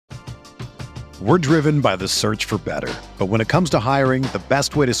We're driven by the search for better. But when it comes to hiring, the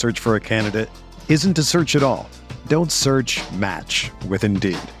best way to search for a candidate isn't to search at all. Don't search, match with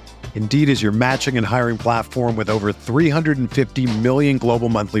Indeed. Indeed is your matching and hiring platform with over 350 million global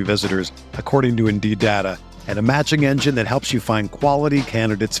monthly visitors, according to Indeed data, and a matching engine that helps you find quality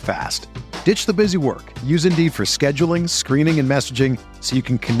candidates fast. Ditch the busy work. Use Indeed for scheduling, screening, and messaging so you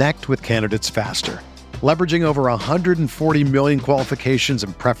can connect with candidates faster. Leveraging over 140 million qualifications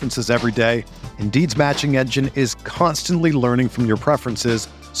and preferences every day, Indeed's matching engine is constantly learning from your preferences,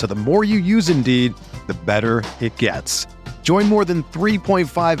 so the more you use Indeed, the better it gets. Join more than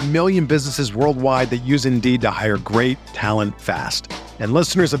 3.5 million businesses worldwide that use Indeed to hire great talent fast. And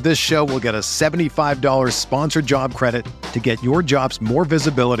listeners of this show will get a $75 sponsored job credit to get your jobs more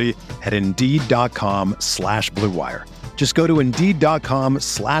visibility at Indeed.com/Blue Wire. Just go to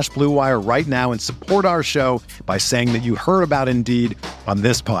Indeed.com/Blue Wire right now and support our show by saying that you heard about Indeed on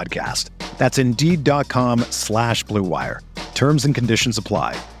this podcast. That's Indeed.com/Blue Wire. Terms and conditions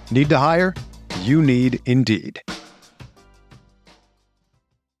apply. Need to hire? You need Indeed.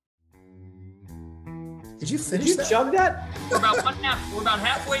 Did you finish that? Chug that? We're about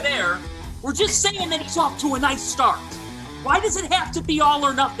halfway there. We're just saying that he's off to a nice start. Why does it have to be all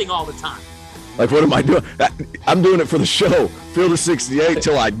or nothing all the time? Like, what am I doing? I'm doing it for the show. Field of 68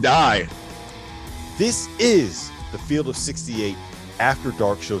 till I die. This is the Field of 68 After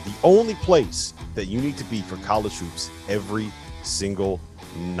Dark show, the only place that you need to be for college hoops every single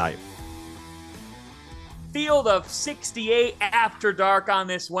night. Field of 68 After Dark on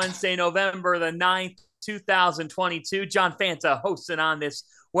this Wednesday, November the 9th, 2022. John Fanta hosting on this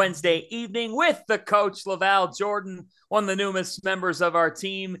Wednesday evening with the coach, Laval Jordan, one of the newest members of our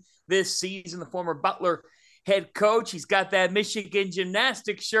team this season, the former Butler head coach. He's got that Michigan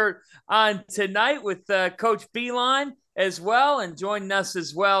gymnastics shirt on tonight with Coach Beeline as well. And joining us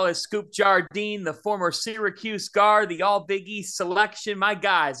as well as Scoop Jardine, the former Syracuse guard, the All Big East selection. My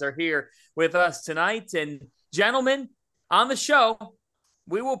guys are here with us tonight. And gentlemen, on the show,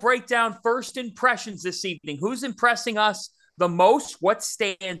 we will break down first impressions this evening. Who's impressing us the most? What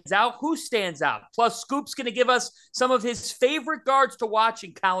stands out? Who stands out? Plus, Scoop's going to give us some of his favorite guards to watch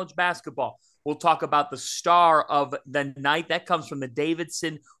in college basketball. We'll talk about the star of the night. That comes from the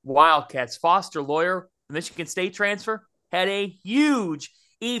Davidson Wildcats. Foster Loyer, the Michigan State transfer, had a huge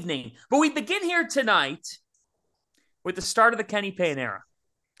evening. But we begin here tonight with the start of the Kenny Payne era.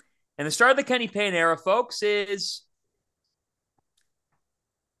 And the start of the Kenny Payne era, folks, is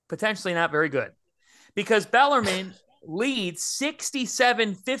potentially not very good because Bellarmine leads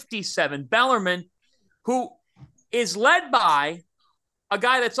 67-57. Bellarmine, who is led by a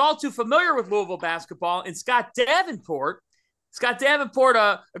guy that's all too familiar with Louisville basketball, and Scott Davenport. Scott Davenport,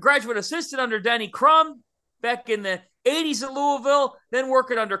 a graduate assistant under Denny Crum back in the 80s at Louisville, then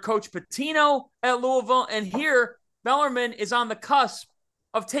working under Coach Pitino at Louisville. And here, Bellarmine is on the cusp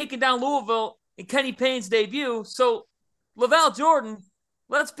of taking down Louisville in Kenny Payne's debut. So, Laval Jordan,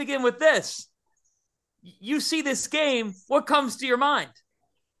 let's begin with this. You see this game, what comes to your mind?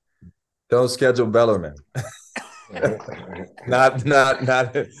 Don't schedule Bellarmine. not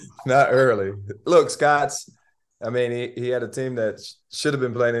early. Look, Scott's, I mean, he had a team that should have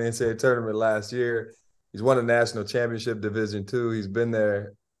been playing in the NCAA tournament last year. He's won a national championship Division II. He's been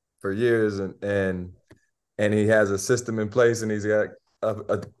there for years, and he has a system in place, and he's got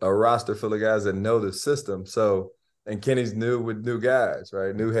a roster full of guys that know the system. So, and Kenny's new with new guys,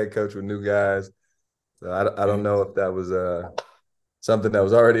 right? New head coach with new guys. So I don't know if that was something that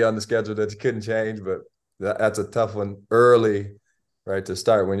was already on the schedule that you couldn't change, but that's a tough one early, right, to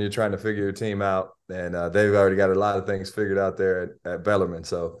start when you're trying to figure your team out. And they've already got a lot of things figured out there at Bellarmine.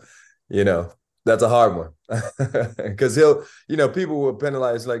 So, that's a hard one because people will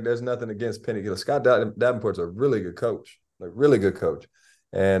penalize, like, there's nothing against Penny. Scott Davenport's a really good coach,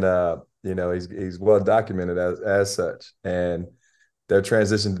 And, he's well documented as such. And their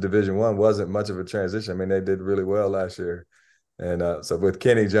transition to Division I wasn't much of a transition. I mean, they did really well last year. And so with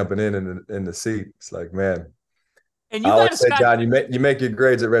Kenny jumping in the seat, it's like, man. And you always say, John, you make your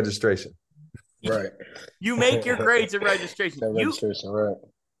grades at registration. Right. You make your grades at registration. Right.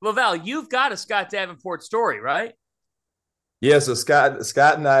 Laval, you've got a Scott Davenport story, right? Yeah, so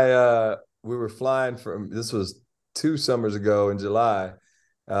Scott and I, we were flying this was 2 summers ago in July.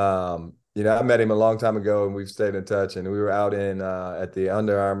 I met him a long time ago, and we've stayed in touch. And we were out at the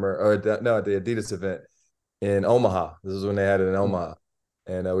Under Armour, at the Adidas event in Omaha. This is when they had it in Omaha.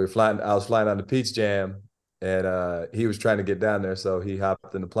 And I was flying on the Peach Jam, and he was trying to get down there, so he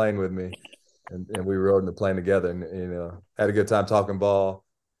hopped in the plane with me, and we rode in the plane together, and had a good time talking ball.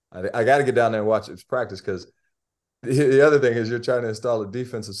 I got to get down there and watch his practice because the other thing is you're trying to install a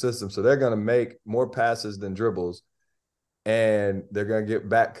defensive system, so they're going to make more passes than dribbles, and they're going to get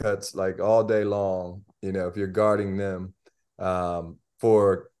back cuts like all day long. If you're guarding them,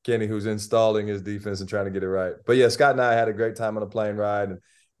 for Kenny, who's installing his defense and trying to get it right. But yeah, Scott and I had a great time on a plane ride, and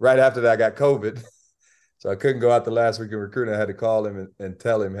right after that, I got COVID, so I couldn't go out the last week in recruiting. I had to call him and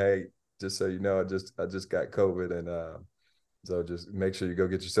tell him, hey, just so you know, I just got COVID, and so just make sure you go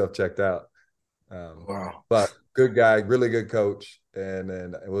get yourself checked out. Wow. But good guy, really good coach,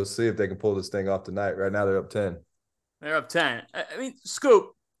 and we'll see if they can pull this thing off tonight. Right now, they're up 10. They're up 10. I mean,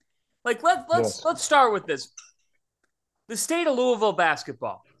 Scoop, like let's start with this. The state of Louisville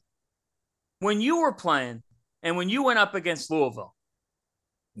basketball. When you were playing and when you went up against Louisville,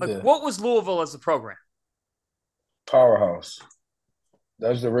 what was Louisville as a program? Powerhouse.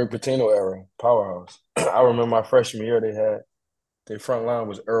 That was the Rick Pitino era. Powerhouse. I remember my freshman year, their front line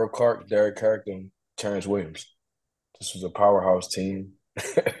was Earl Clark, Derek Carrick, and Terrence Williams. This was a powerhouse team.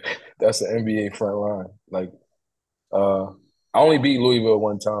 That's the NBA front line. Like, I only beat Louisville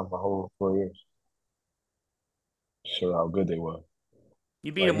one time my whole 4 years. Show how good they were.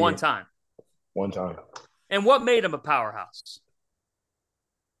 You beat them one time. One time. And what made them a powerhouse?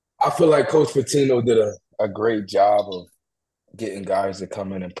 I feel like Coach Pitino did a great job of getting guys to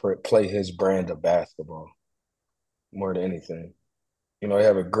come in and play his brand of basketball more than anything. They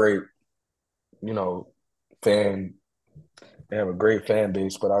have a great, fan. They have a great fan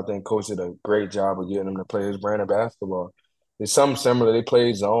base, but I think Coach did a great job of getting them to play his brand of basketball. It's something similar. They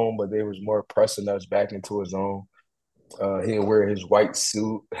played zone, but they was more pressing us back into a zone. He would wear his white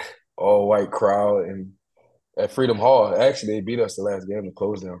suit, all white crowd, and at Freedom Hall, actually, they beat us the last game to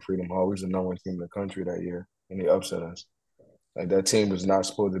close down Freedom Hall. We was the number one team in the country that year, and they upset us. Like, that team was not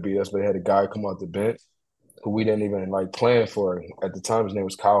supposed to beat us, but they had a guy come off the bench who we didn't even plan for. At the time, his name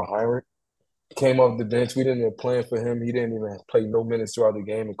was Kyle Heinrich. Came off the bench. We didn't even plan for him. He didn't even play no minutes throughout the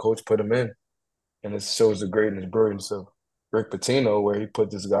game, and Coach put him in. And it shows the greatness, brilliance of Rick Pitino, where he put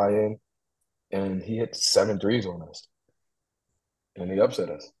this guy in, and he hit 7 threes on us. And he upset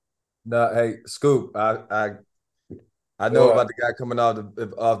us. No, hey, Scoop, I know about the guy coming off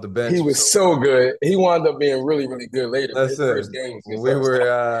the bench. He was so good. He wound up being really, really good later. That's it. First game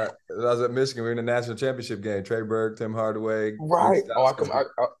I was at Michigan. We were in the national championship game. Trey Burke, Tim Hardaway. Right.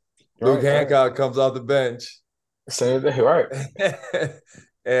 Luke Hancock comes off the bench. Same thing, right.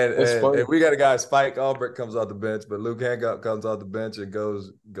 and we got a guy, Spike Albrecht, comes off the bench, but Luke Hancock comes off the bench and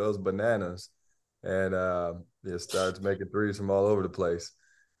goes bananas. And starts making threes from all over the place.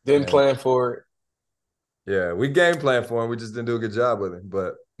 Didn't plan for it. Yeah, we game plan for him. We just didn't do a good job with him.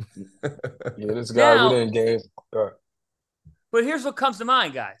 But this guy, we didn't game. But here's what comes to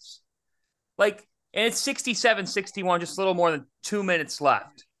mind, guys. And it's 67-61, just a little more than 2 minutes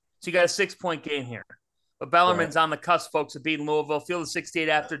left. So you got a 6-point game here. But Bellarmine's on the cusp, folks, of beating Louisville. Field of 68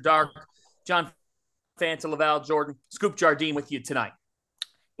 after dark. John Fanta, Laval Jordan, Scoop Jardine with you tonight.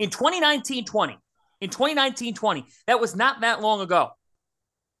 In 2019-20, that was not that long ago.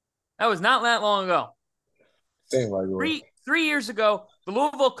 Seemed like three years ago, the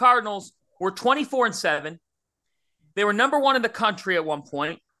Louisville Cardinals were 24-7. They were number 1 in the country at one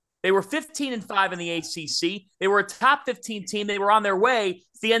point. They were 15-5 in the ACC. They were a top 15 team. They were on their way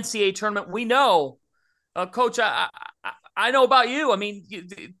to the NCAA tournament. We know, Coach, I know about you. I mean,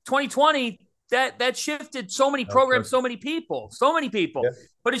 2020, that shifted so many programs, so many people. Yeah.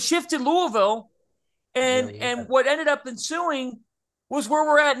 But it shifted Louisville, and what ended up ensuing was where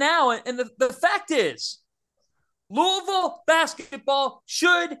we're at now. And the fact is, Louisville basketball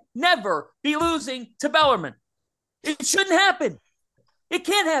should never be losing to Bellarmine. It shouldn't happen. It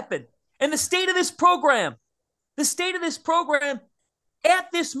can't happen. And the state of this program at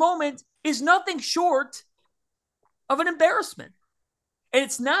this moment is nothing short of an embarrassment. And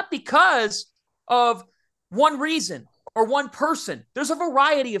it's not because of one reason or one person. There's a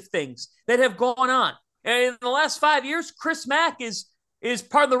variety of things that have gone on. And in the last 5 years, Chris Mack is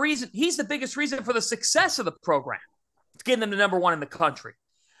part of the reason. He's the biggest reason for the success of the program. It's getting them to number 1 in the country.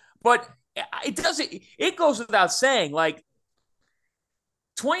 But it goes without saying,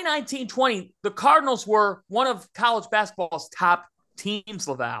 2019-20, the Cardinals were one of college basketball's top teams,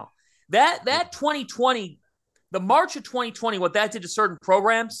 Laval. That 2020, the March of 2020, what that did to certain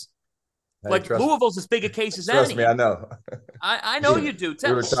programs, Louisville's as big a case as any. Trust me, I know. I know you do.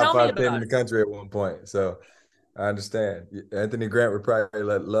 We were top 5 team in the country at one point, so I understand. Anthony Grant would probably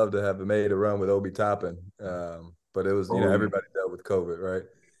love to have made a run with Obi Toppin, but it was everybody dealt with COVID, right?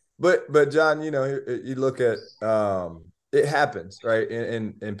 But John, you look at it happens, right?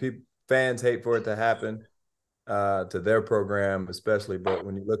 And fans hate for it to happen to their program, especially. But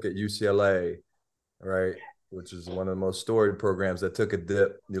when you look at UCLA, right, which is one of the most storied programs that took a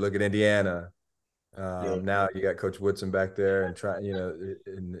dip. You look at Indiana. Now you got Coach Woodson back there and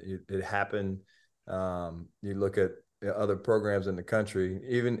it happened. You look at other programs in the country,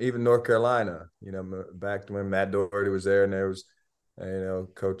 even North Carolina, back to when Matt Doherty was there, and there was,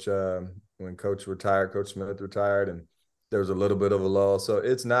 Coach, when Coach Smith retired, and there was a little bit of a lull. So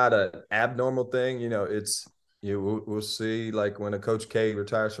it's not an abnormal thing. We'll see, like when a Coach K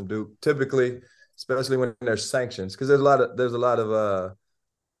retires from Duke, typically, especially when there's sanctions, because there's a lot of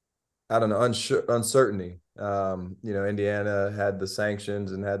uncertainty. Indiana had the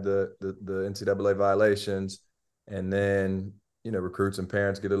sanctions and had the NCAA violations, and then recruits and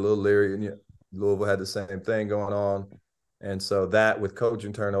parents get a little leery. And Louisville had the same thing going on, and so that with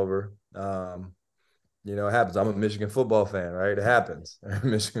coaching turnover, it happens. I'm a Michigan football fan, right? It happens.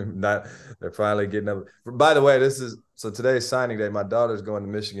 Michigan, they're finally getting up. By the way, today's signing day. My daughter's going to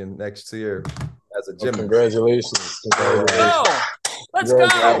Michigan next year as a gymnast. Congratulations! Let's go.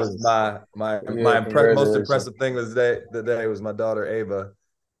 That was my most impressive thing was the day was my daughter Ava.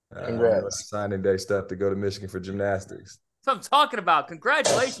 Congrats. Signing day stuff to go to Michigan for gymnastics. That's what I'm talking about.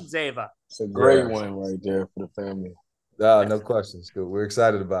 Congratulations, Ava. It's a great one right there for the family. No questions. Good. We're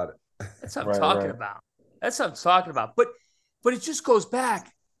excited about it. That's what I'm talking about. That's what I'm talking about. But it just goes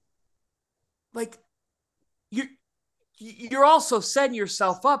back. Like you're also setting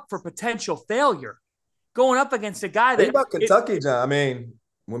yourself up for potential failure. Going up against a guy that think about Kentucky, John. I mean,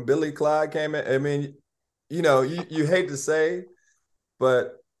 when Billy Clyde came in, I mean, you hate to say,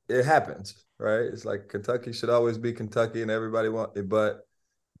 but it happens, right? It's like Kentucky should always be Kentucky, and everybody wanted. But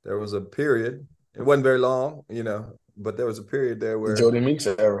there was a period. It wasn't very long, but there was a period there where Jody Meeks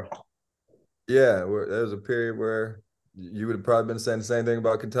era. Yeah, where there was a period where you would have probably been saying the same thing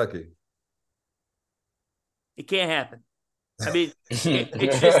about Kentucky. It can't happen. I mean,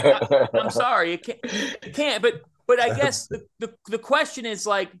 it's just. I'm sorry, it can't. But I guess the question is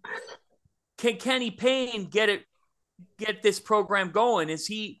like, can Kenny Payne get this program going? Is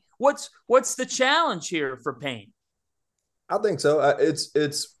he? What's the challenge here for Payne? I think so. It's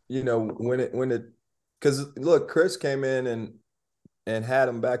when it because look, Chris came in and had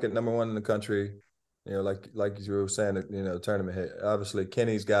him back at number 1 in the country. Like you were saying, tournament hit. Obviously,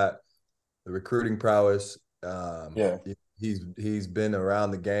 Kenny's got the recruiting prowess. He's been around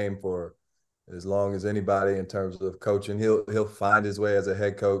the game for as long as anybody in terms of coaching. He'll find his way as a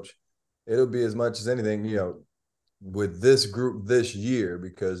head coach. It'll be as much as anything, with this group this year,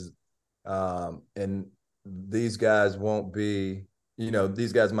 because and these guys won't be,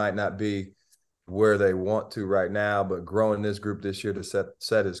 these guys might not be where they want to right now, but growing this group this year to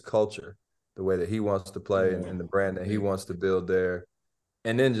set his culture, the way that he wants to play and the brand that he wants to build there.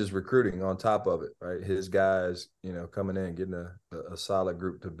 And then just recruiting on top of it, right? His guys, coming in, getting a solid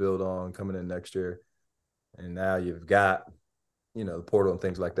group to build on, coming in next year. And now you've got, the portal and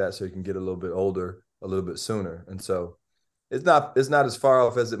things like that, so you can get a little bit older, a little bit sooner. And so it's not as far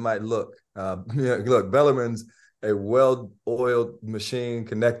off as it might look. Look, Bellarmine's a well-oiled machine,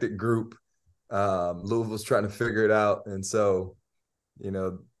 connected group. Louisville's trying to figure it out. And so,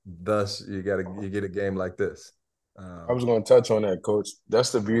 thus you get a game like this. I was going to touch on that, Coach.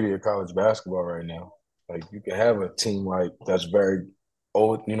 That's the beauty of college basketball right now. Like, you can have a team like that's very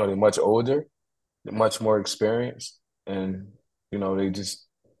old. They're much older, they're much more experienced, and they just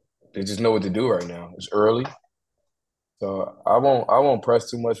know what to do right now. It's early, so I won't press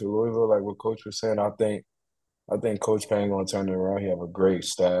too much with Louisville. Like what Coach was saying, I think Coach Payne going to turn it around. He have a great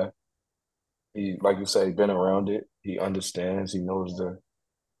staff. He, like you say, been around it. He understands. He knows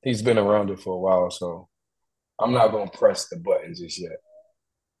he's been around it for a while, so. I'm not going to press the button just yet.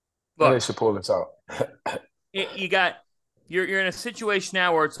 Look, they should pull this out. You're in a situation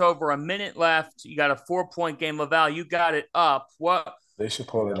now where it's over a minute left. You got a 4-point game. Laval, you got it up. What? They should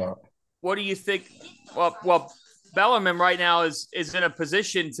pull it out. What do you think? Well, Bellarmine right now is in a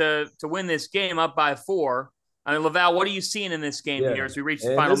position to win this game up by 4. I mean, Laval, what are you seeing in this game here as we reach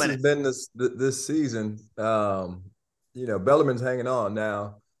the final minute? This has been this season. Bellarmine's hanging on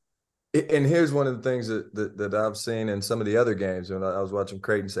now. And here's one of the things that I've seen in some of the other games. When I was watching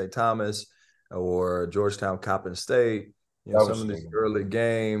Creighton St. Thomas or Georgetown Coppin State, some of these early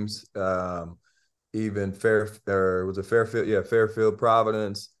games, even Fairfield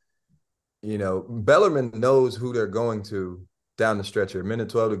Providence. Bellarmine knows who they're going to down the stretch here. Minute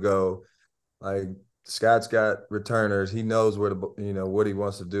 12 to go. Like Scott's got returners. He knows what he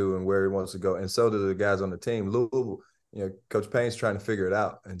wants to do and where he wants to go, and so do the guys on the team. Louisville. Coach Payne's trying to figure it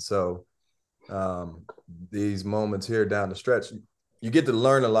out. And so these moments here down the stretch, you get to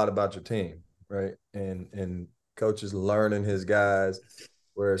learn a lot about your team, right? And Coach is learning his guys,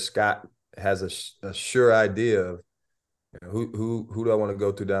 where Scott has a sure idea of who do I want to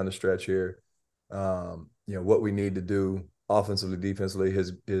go to down the stretch here. What we need to do offensively, defensively.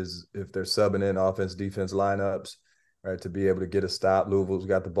 His if they're subbing in offense, defense lineups, right, to be able to get a stop. Louisville's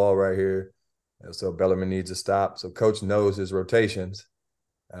got the ball right here, so Bellarmine needs a stop. So Coach knows his rotations.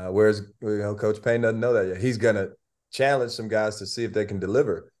 Whereas Coach Payne doesn't know that yet. He's gonna challenge some guys to see if they can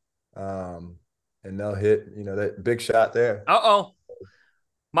deliver, and they'll hit that big shot there.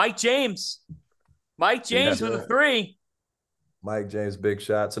 Mike James with a 3. Mike James, big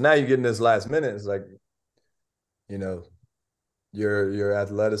shot. So now you're getting this last minute. It's like, your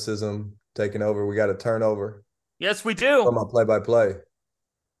athleticism taking over. We got a turnover. Yes, we do. On my play-by-play.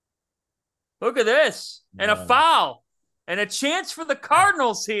 Look at this. And a foul. And a chance for the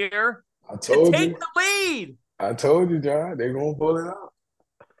Cardinals here to take the lead. I told you, John. They're going to pull it out.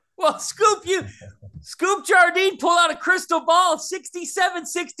 Well, Scoop Jardine pulled out a crystal ball,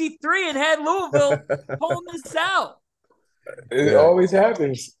 67-63, and had Louisville pulling this out. It always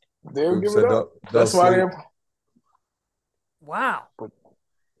happens. They'll give it up. That's why they're. Wow.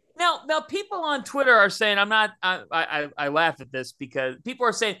 Now, people on Twitter are saying, I laugh at this because people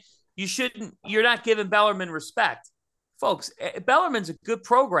are saying you're not giving Bellarmine respect. Folks, Bellarmine's a good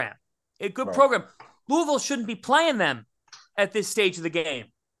program. Program. Louisville shouldn't be playing them at this stage of the game.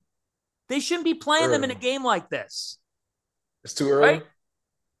 They shouldn't be playing them in a game like this. It's too early. Right?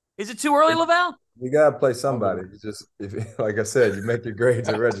 Is it too early, Lavelle? You gotta play somebody. You just, like I said, you make your grades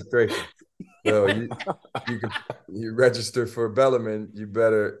at registration. So you register for Bellarmine. You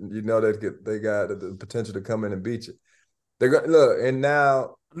better that they got the potential to come in and beat you. They're going look, and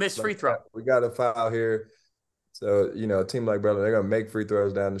now missed free throw. We got a foul here. So a team like Bellarmine, they're gonna make free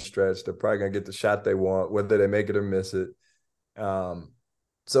throws down the stretch. They're probably gonna get the shot they want, whether they make it or miss it.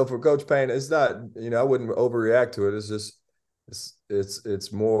 So for Coach Payne, it's not, I wouldn't overreact to it. It's just,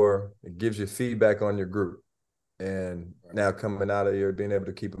 it's more, it gives you feedback on your group. And now coming out of here, being able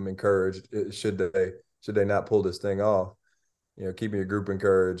to keep them encouraged, should they not pull this thing off, keeping your group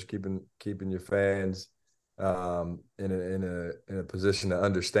encouraged, keeping your fans in a position to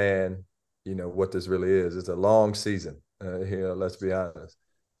understand, what this really is. It's a long season, let's be honest.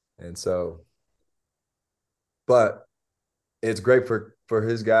 And so, but it's great for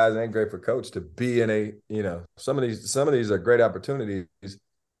his guys and great for Coach to be in some of these are great opportunities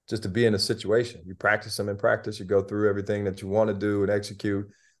just to be in a situation. You practice them in practice, you go through everything that you want to do and execute,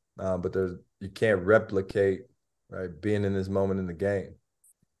 but you can't replicate, right, being in this moment in the game.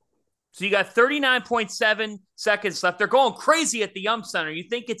 So you got 39.7 seconds left. They're going crazy at the Yum Center. You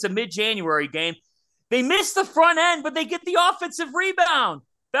think it's a mid-January game. They miss the front end, but they get the offensive rebound.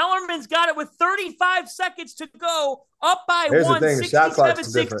 Bellarmine's got it with 35 seconds to go, up by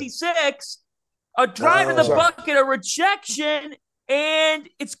 67-66. A drive to the bucket, a rejection, and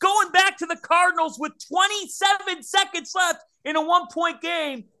it's going back to the Cardinals with 27 seconds left in a 1-point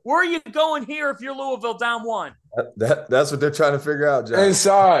game. Where are you going here if you're Louisville down 1? That's what they're trying to figure out, John.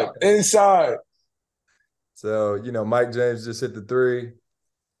 Inside. So, Mike James just hit the 3.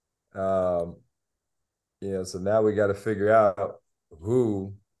 So now we got to figure out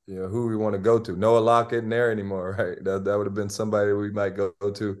who we want to go to. Noah Lockett isn't there anymore, right? That would have been somebody we might go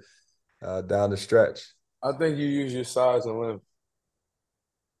to down the stretch. I think you use your size and length.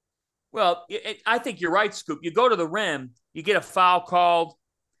 Well, I think you're right, Scoop. You go to the rim, you get a foul called,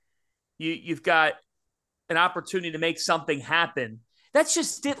 you've got an opportunity to make something happen. That's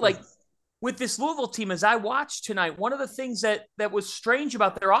just it. Like with this Louisville team, as I watched tonight, one of the things that was strange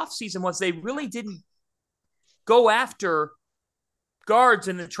about their offseason was they really didn't go after guards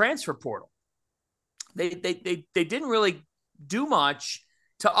in the transfer portal. They didn't really do much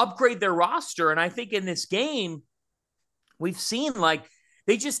to upgrade their roster. And I think in this game, we've seen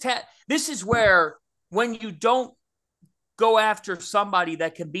they just had, this is where when you don't go after somebody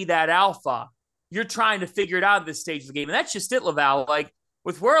that can be that alpha, you're trying to figure it out at this stage of the game. And that's just it, Lavelle.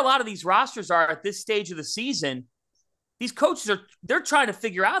 With where a lot of these rosters are at this stage of the season, these coaches they're trying to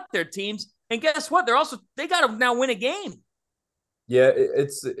figure out their teams. And guess what? They got to now win a game. Yeah,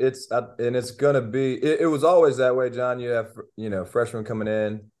 it's going to be – it was always that way, John. You have, freshmen coming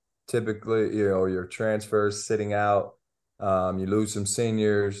in, typically, your transfers sitting out. You lose some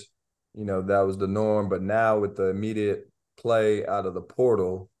seniors, that was the norm. But now with the immediate play out of the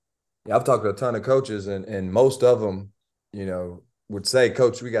portal, I've talked to a ton of coaches, and most of them, would say,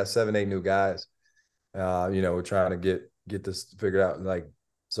 Coach, we got 7-8 new guys. We're trying to get this figured out.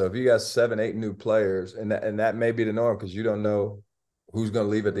 So if you got 7-8 new players, and that may be the norm because you don't know who's going to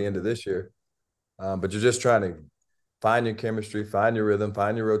leave at the end of this year. But you're just trying to find your chemistry, find your rhythm,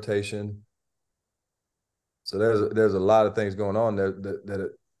 find your rotation. So there's a lot of things going on there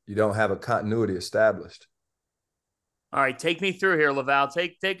that you don't have a continuity established. All right, take me through here, Laval.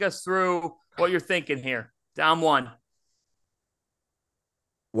 Take us through what you're thinking here. Down 1.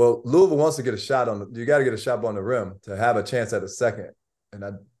 Well, Louisville wants to get a shot on you got to get a shot on the rim to have a chance at a second.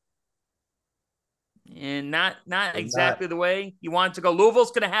 And not exactly the way you want it to go.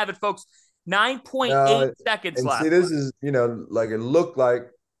 Louisville's going to have it, folks. 9.8 seconds left. See, this is, like it looked like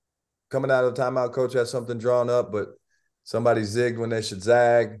coming out of the timeout, coach has something drawn up, but somebody zigged when they should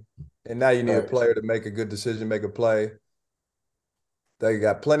zag. And now you need a player to make a good decision, make a play. They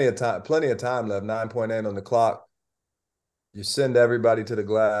got plenty of time left, 9.8 on the clock. You send everybody to the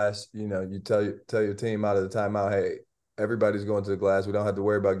glass. You tell your team out of the timeout, hey, everybody's going to the glass. We don't have to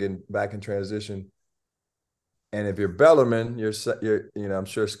worry about getting back in transition. And if you're Bellarmine, you're I'm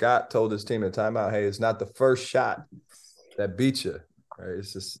sure Scott told his team at timeout, hey, it's not the first shot that beats you, right?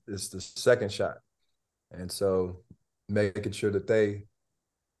 It's the second shot. And so making sure that they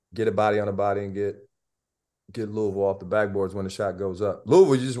get a body on a body and get Louisville off the backboards when the shot goes up.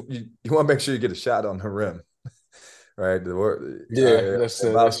 Louisville, you want to make sure you get a shot on the rim, right?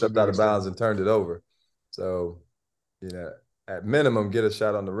 Ball stepped out of bounds and turned it over. So, at minimum, get a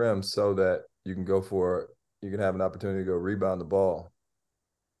shot on the rim so that you can have an opportunity to go rebound the ball.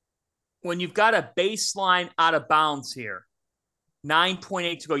 When you've got a baseline out of bounds here,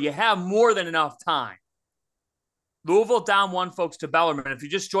 9.8 to go, you have more than enough time. Louisville down 1, folks, to Bellarmine. If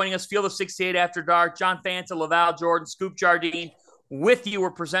you're just joining us, Field of 68 After Dark, John Fanta, Laval Jordan, Scoop Jardine with you. We're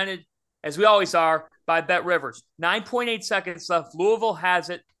presented, as we always are, by Bet Rivers. 9.8 seconds left. Louisville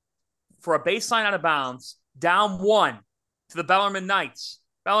has it for a baseline out of bounds, down 1 to the Bellarmine Knights.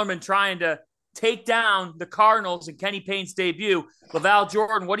 Bellarmine trying to take down the Cardinals in Kenny Payne's debut. Laval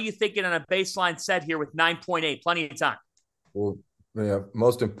Jordan, what are you thinking on a baseline set here with 9.8? Plenty of time. Well,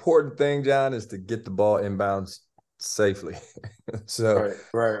 most important thing, John, is to get the ball inbounds safely. So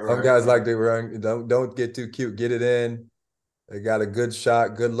some guys like to run, don't get too cute, get it in. They got a good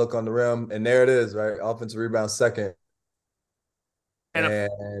shot, good look on the rim, and there it is, right? Offensive rebound second.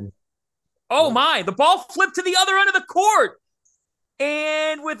 And the ball flipped to the other end of the court.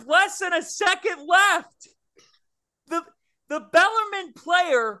 And with less than a second left, the Bellarmine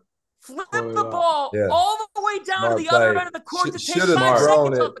player flipped the ball all the way down to the other end of the court to take 5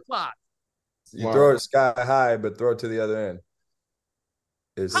 seconds off the clock. You throw it sky high, but throw it to the other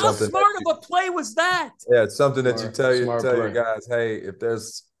end. How smart of a play was that? Yeah, it's something that you tell your guys, hey, if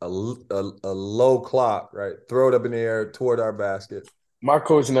there's a low clock, right, throw it up in the air toward our basket. My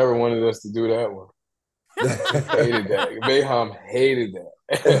coach never wanted us to do that one. He hated that. Boeheim hated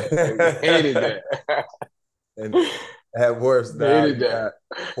that. Hated that. And at worst, now you got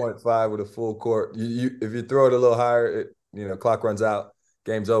 0.5 with a full court. If you throw it a little higher, clock runs out,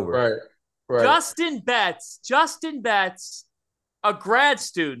 game's over. Right. Justin Betts, a grad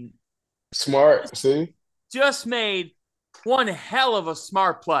student. Smart, see? Just made one hell of a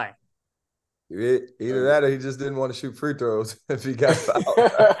smart play. Either that or he just didn't want to shoot free throws if he got fouled.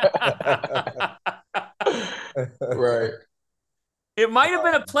 Right. It might have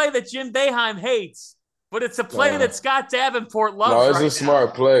been a play that Jim Boeheim hates, but it's a play that Scott Davenport loves. No, it's a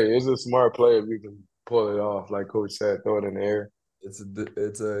smart play. It's a smart play if you can pull it off, like Coach said, throw it in the air.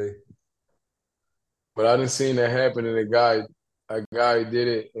 But I didn't see that happen, and a guy did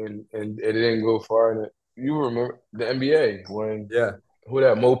it, and it didn't go far. And you remember the NBA when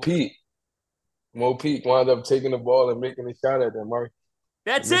Mo Pete wound up taking the ball and making a shot at them, Mark.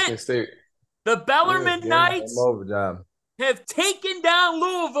 That's it. State. The Bellarmine Knights have taken down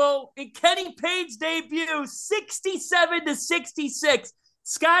Louisville in Kenny Payne's debut, 67-66.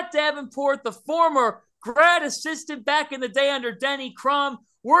 Scott Davenport, the former grad assistant back in the day under Denny Crum,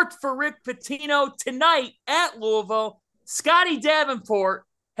 worked for Rick Pitino. Tonight at Louisville, Scotty Davenport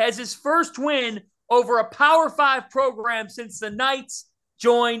has his first win over a Power 5 program since the Knights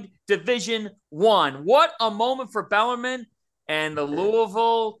joined Division I. What a moment for Bellarmine. And the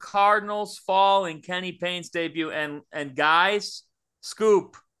Louisville Cardinals fall in Kenny Payne's debut. And guys,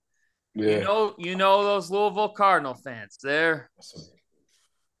 Scoop, you know those Louisville Cardinal fans. They're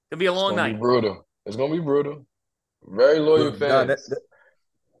gonna be a long night. It's gonna be brutal. Very loyal fans.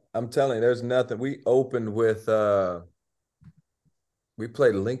 I'm telling you, there's nothing. We opened with we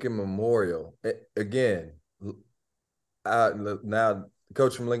played Lincoln Memorial again. Now,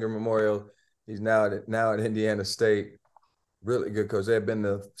 coach from Lincoln Memorial, he's now at Indiana State. Really good coach. They had been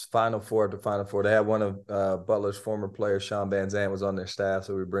the Final Four at the Final Four. They had one of Butler's former players, Sean Van Zandt, was on their staff,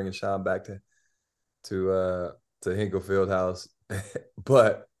 so we were bringing Sean back to Hinkle Fieldhouse.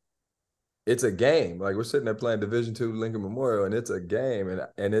 But it's a game. Like, we're sitting there playing Division II Lincoln Memorial, and it's a game,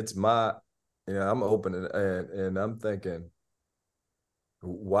 and it's my, I'm opening and I'm thinking,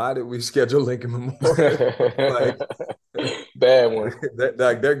 why did we schedule Lincoln Memorial? Like, bad one.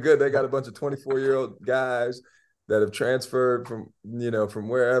 They're good. They got a bunch of 24-year-old guys that have transferred from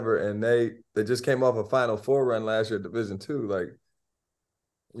wherever, and they just came off a Final Four run last year at Division II. Like,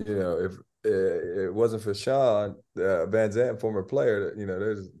 if it wasn't for Sean Van Zandt, former player,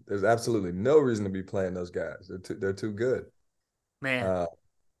 there's absolutely no reason to be playing those guys. They're too good. Man.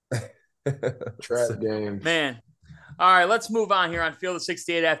 Trap games. Man. All right, let's move on here on Field of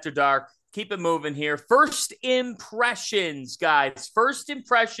 68 After Dark. Keep it moving here. First impressions, guys. First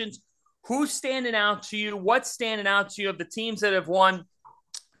impressions. Who's standing out to you? What's standing out to you of the teams that have won? I'll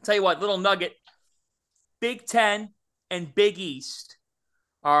tell you what, little nugget. Big Ten and Big East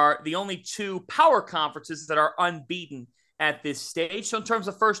are the only two power conferences that are unbeaten at this stage. So in terms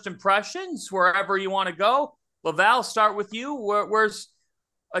of first impressions, wherever you want to go, Laval, start with you. Where's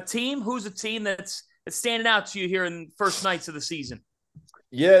a team? Who's a team that's standing out to you here in the first nights of the season?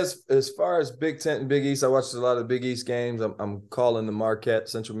 Yes, as far as Big Ten and Big East, I watched a lot of Big East games. I'm calling the Marquette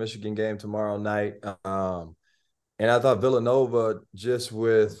Central Michigan game tomorrow night. And I thought Villanova, just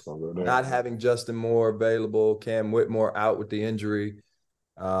with not having Justin Moore available, Cam Whitmore out with the injury,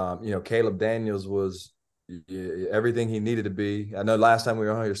 Caleb Daniels was everything he needed to be. I know last time we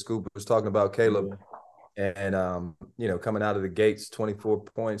were on here, Scoop was talking about Caleb. And, coming out of the gates, 24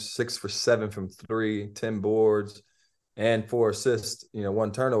 points, 6 for 7 from 3, 10 boards, and 4 assists,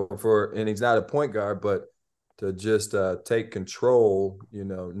 1 turnover and he's not a point guard, but to just take control,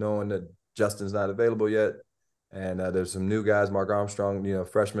 knowing that Justin's not available yet. And there's some new guys, Mark Armstrong,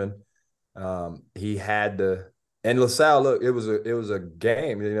 freshman. He had to, and LaSalle, look, it was a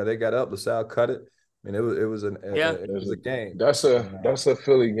game. They got up, LaSalle cut it. I mean, it was a game. That's a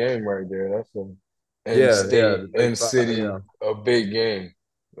Philly game right there. That's in city, a big game.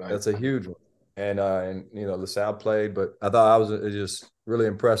 That's a huge one. And LaSalle played, but I thought I was just really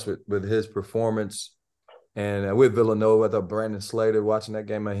impressed with his performance. And with Villanova, I thought Brandon Slater, watching that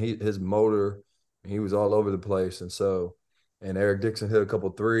game, his motor, he was all over the place. And Eric Dixon hit a couple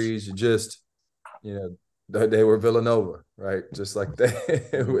threes. They were Villanova, right? Just like that.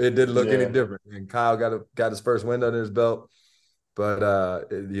 It didn't look any different. And Kyle got his first win under his belt. But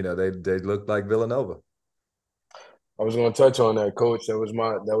they looked like Villanova. I was going to touch on that, Coach. That was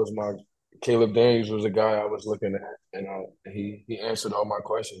my Caleb Daniels was a guy I was looking at, and he answered all my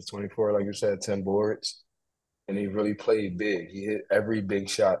questions. 24, like you said, 10 boards, and he really played big. He hit every big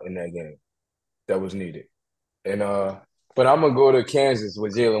shot in that game that was needed. And but I'm gonna go to Kansas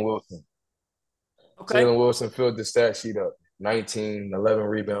with Jalen Wilson. Okay. Jalen Wilson filled the stat sheet up: 19, 11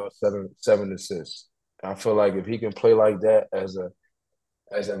 rebounds, 7 assists. I feel like if he can play like that as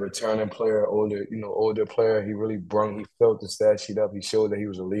a returning player, older player, he filled the stat sheet up. He showed that he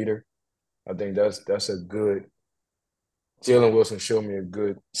was a leader. I think that's a good – Jalen Wilson showed me a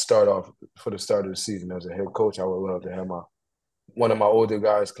good start off for the start of the season as a head coach. I would love to have one of my older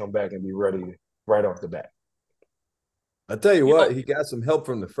guys come back and be ready right off the bat. I tell you what, he got some help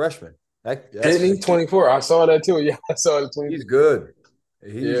from the freshmen. Didn't he? 24. I saw that too. Yeah, I saw it. 24. He's good.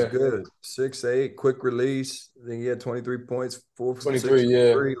 He's good. 6'8", quick release. I think he had 23 points, 4 for 6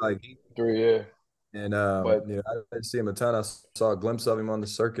 3. Like 3, yeah. And I didn't see him a ton. I saw a glimpse of him on the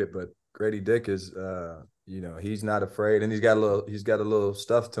circuit, but Grady Dick is, he's not afraid, and he's got a little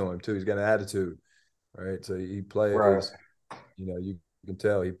stuff to him too. He's got an attitude, right? So he plays. Right. You can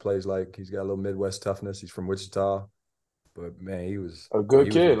tell he plays like he's got a little Midwest toughness. He's from Wichita, but man, he was a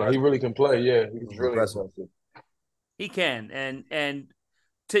good kid. Like he really can play. Yeah, he was really impressive. He can, and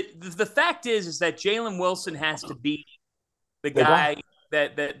the fact is that Jalen Wilson has to be the guy.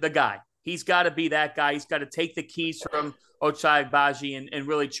 The guy. He's got to be that guy. He's got to take the keys from Ochai Agbaji and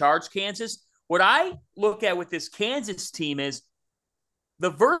really charge Kansas. What I look at with this Kansas team is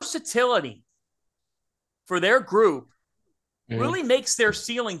the versatility for their group really makes their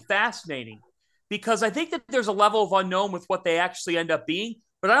ceiling fascinating, because I think that there's a level of unknown with what they actually end up being,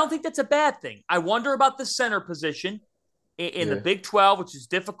 but I don't think that's a bad thing. I wonder about the center position in the Big 12, which is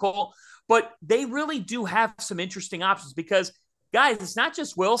difficult, but they really do have some interesting options because, guys, it's not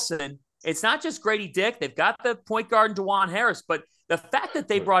just Wilson. It's not just Grady Dick. They've got the point guard in DeJuan Harris, but the fact that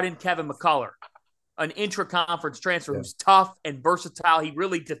they brought in Kevin McCullough, an intra-conference transfer who's tough and versatile, he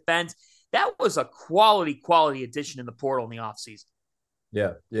really defends. That was a quality addition in the portal in the offseason.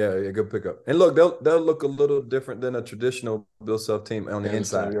 Yeah, a good pickup. And look, they'll look a little different than a traditional Bill Self team on the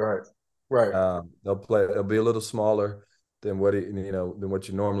inside. You're right. They'll be a little smaller than what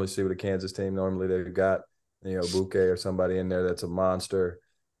you normally see with a Kansas team. Normally they've got Bouquet or somebody in there that's a monster.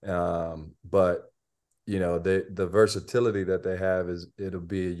 But the versatility that they have it'll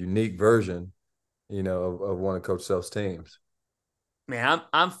be a unique version, of one of Coach Self's teams. Man,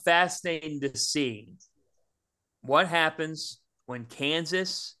 I'm fascinated to see what happens when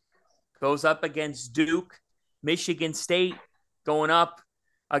Kansas goes up against Duke, Michigan State going up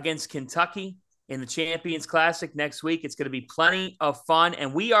against Kentucky in the Champions Classic next week. It's going to be plenty of fun,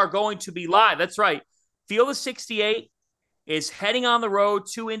 and we are going to be live. That's right. Field of 68 is heading on the road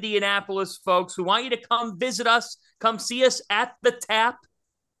to Indianapolis, folks. We want you to come visit us, come see us at the Tap.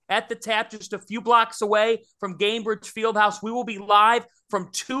 At the Tap, just a few blocks away from Gainbridge Fieldhouse. We will be live from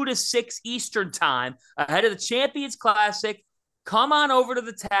 2 to 6 Eastern time ahead of the Champions Classic. Come on over to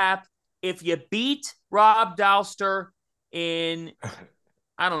the Tap. If you beat Rob Douster in,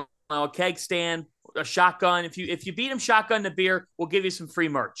 I don't know, a keg stand, a shotgun, if you beat him shotgun to beer, we'll give you some free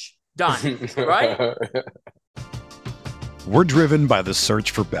merch. Done. Right? We're driven by the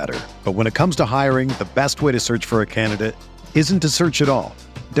search for better. But when it comes to hiring, the best way to search for a candidate isn't to search at all.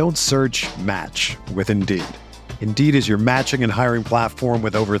 Don't search, match with Indeed. Indeed is your matching and hiring platform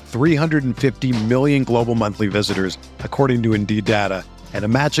with over 350 million global monthly visitors, according to Indeed data, and a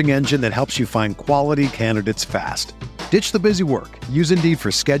matching engine that helps you find quality candidates fast. Ditch the busy work. Use Indeed for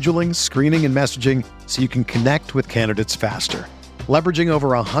scheduling, screening, and messaging so you can connect with candidates faster. Leveraging over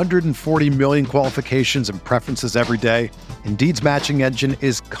 140 million qualifications and preferences every day, Indeed's matching engine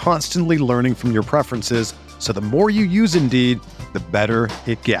is constantly learning from your preferences, so the more you use Indeed, the better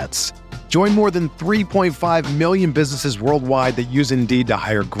it gets. Join more than 3.5 million businesses worldwide that use Indeed to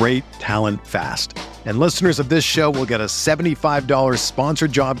hire great talent fast. And listeners of this show will get a $75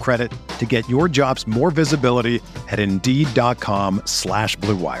 sponsored job credit to get your jobs more visibility at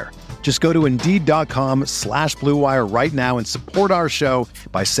Indeed.com/Blue Wire. Just go to Indeed.com/Blue Wire right now and support our show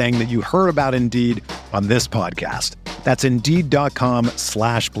by saying that you heard about Indeed on this podcast. That's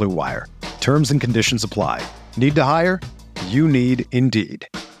Indeed.com/Blue Wire. Terms and conditions apply. Need to hire? You need Indeed.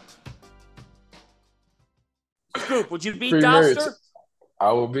 Scoop, would you beat Free Douster? merch.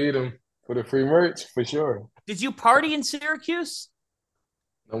 I will beat him for the free merch, for sure. Did you party in Syracuse?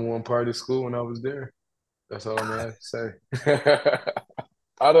 #1 party school when I was there. That's all I'm going to say.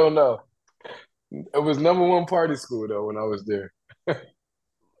 I don't know. It was #1 party school, though, when I was there.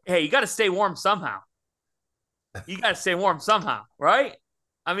 Hey, you got to stay warm somehow. You got to stay warm somehow, right?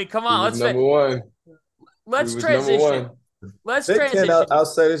 I mean, come on. Let's #1. Let's transition. Let's transition. I'll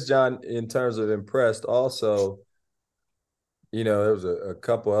say this, John, in terms of impressed also, there was a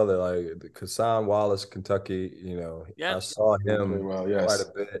couple other, like Kassan Wallace, Kentucky, I saw him quite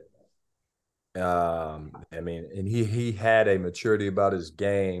a bit. I mean, and he had a maturity about his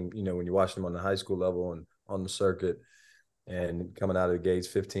game, when you watched him on the high school level and on the circuit, and coming out of the gates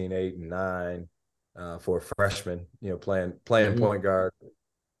 15, 8, and 9 for a freshman, playing point guard.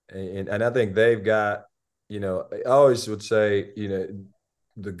 And I think they've got, I always would say,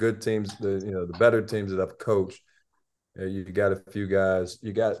 the good teams, the better teams that I've coached, you got a few guys,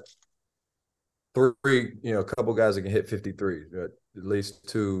 you got three, a couple guys that can hit 53, at least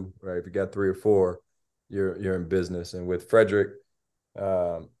 2, right? If you got 3 or 4, you're in business. And with Frederick,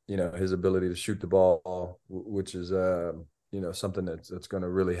 his ability to shoot the ball, which is, something that's going to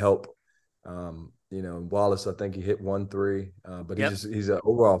really help. Wallace, I think he hit 1 3, but he's an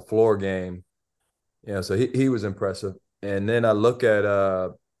overall floor game. So he was impressive. And then I look at,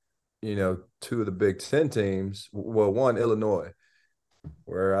 2 of the Big Ten teams. Well, one, Illinois,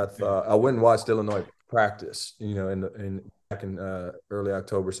 where I thought I went and watched Illinois practice, back in early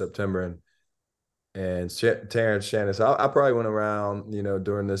October, September, and Terrence Shannon. So I probably went around,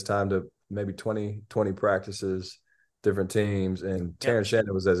 during this time to maybe 20 practices, different teams, and Terrence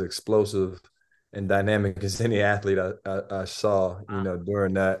Shannon was as explosive and dynamic as any athlete I saw,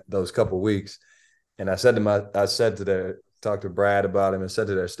 during those couple of weeks. And I talked to Brad about him and said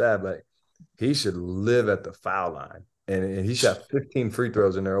to their staff, like, he should live at the foul line. And he shot 15 free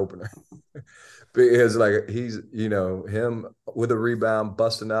throws in their opener. Because, like, he's, him with a rebound,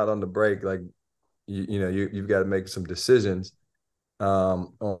 busting out on the break, like, you've got to make some decisions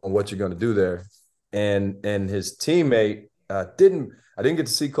on what you're going to do there. And his teammate I didn't get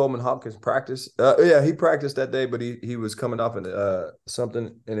to see Coleman Hopkins practice. He practiced that day, but he was coming off an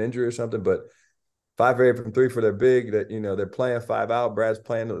injury or something. But 5 for 8 from 3 for their big. That they're playing 5 out. Brad's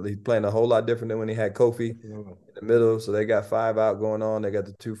he's playing a whole lot different than when he had Kofi in the middle. So they got 5 out going on. They got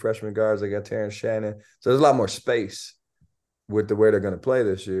the 2 freshman guards. They got Terrence Shannon. So there's a lot more space with the way they're going to play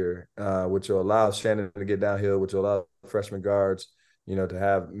this year, which will allow Shannon to get downhill, which will allow freshman guards, to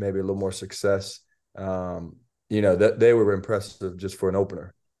have maybe a little more success. That they were impressive just for an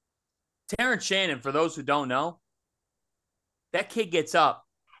opener. Terrence Shannon, for those who don't know, that kid gets up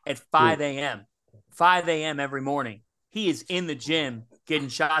at 5 a.m. 5 a.m. every morning. He is in the gym getting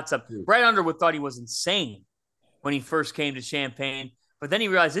shots up. Brad Underwood thought he was insane when he first came to Champaign. But then he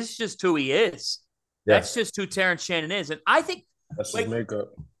realized this is just who he is. Yeah. That's just who Terrence Shannon is. And I think That's his makeup.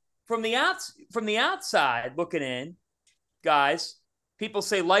 From the outside looking in, guys, people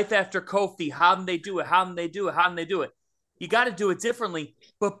say life after Kofi, how did they do it? How did they do it? How did they do it? You got to do it differently,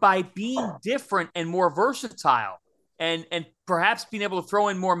 but by being different and more versatile and perhaps being able to throw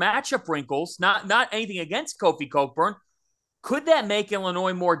in more matchup wrinkles, not anything against Kofi Cockburn, could that make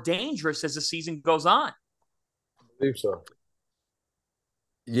Illinois more dangerous as the season goes on? I believe so.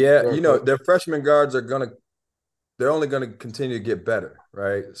 Yeah, their freshman guards they're only going to continue to get better,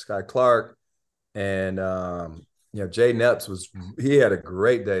 right? Sky Clark and Jay Epps he had a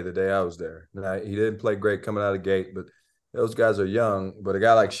great day the day I was there. Now, he didn't play great coming out of the gate, but those guys are young. But a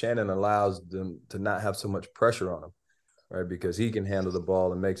guy like Shannon allows them to not have so much pressure on him, right? Because he can handle the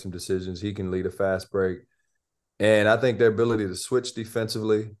ball and make some decisions. He can lead a fast break. And I think their ability to switch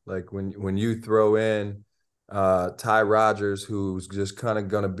defensively, like when you throw in Ty Rodgers, who's just kind of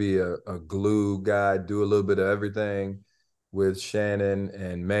going to be a glue guy, do a little bit of everything with Shannon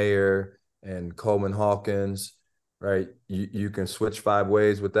and Mayer and Coleman Hawkins, right? You can switch 5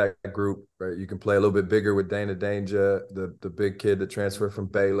 ways with that group, right? You can play a little bit bigger with Dana Danger, the big kid that transferred from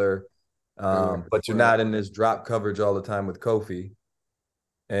Baylor. But you're not in this drop coverage all the time with Kofi,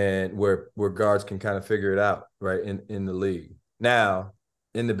 and where guards can kind of figure it out, right, in the league. Now,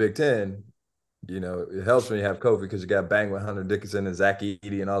 in the Big Ten, it helps when you have Kofi because you got banged with Hunter Dickinson and Zach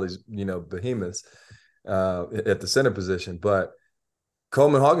Edey and all these, behemoths at the center position. But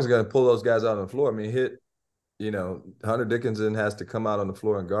Coleman Hawkins is going to pull those guys out on the floor. I mean, Hunter Dickinson has to come out on the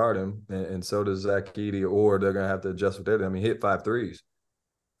floor and guard him, and so does Zach Edey, or they're going to have to adjust with their. I mean, hit 5 threes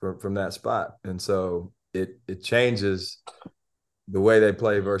from that spot. And so it changes the way they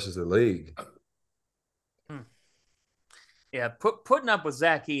play versus the league. Yeah, putting up with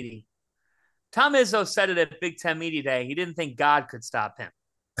Zach Edey. Tom Izzo said it at Big Ten Media Day. He didn't think God could stop him.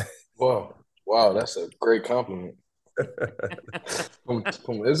 Wow, that's a great compliment. from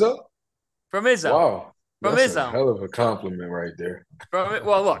Izzo? From Izzo. Wow. From That's Izzo. A hell of a compliment right there.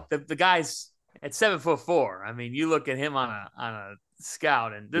 Well, look, the guy's at 7'4". I mean, you look at him on a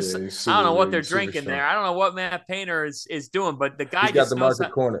scout, and this I don't know what they're drinking there. I don't know what Matt Painter is doing, but the guy He's got the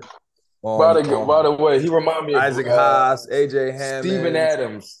market corner. By the way, he reminded me of Isaac Haas, AJ Hammond, Steven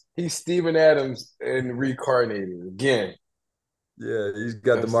Adams. He's Steven Adams and reincarnated again. Yeah, he's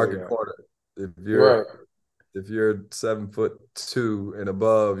got the market corner. If you're 7'2" and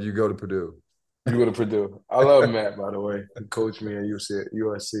above, you go to Purdue. You go to Purdue. I love Matt, by the way. He coached me at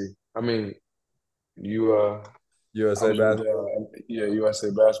USC. I mean, USA basketball. USA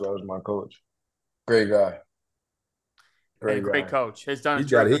basketball was my coach. Great guy. Great coach. Has done a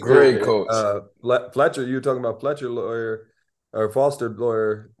great coach. Fletcher, you were talking about Fletcher lawyer or Foster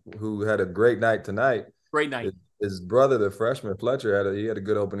lawyer who had a great night tonight. Great night. His brother, the freshman Fletcher, had a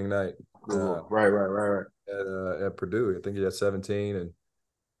good opening night. Right. At Purdue, I think he had 17 and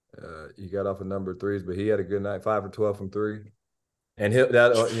he got off a number of threes, but he had a good night, 5 for 12 from 3. And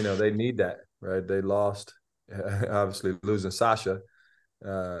they need that, right? They lost, obviously losing Sasha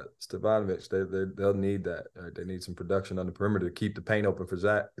Stevanovic. They'll need that. Right? They need some production on the perimeter to keep the paint open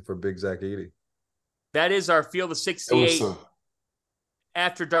for big Zach Edey. That is our Field of 68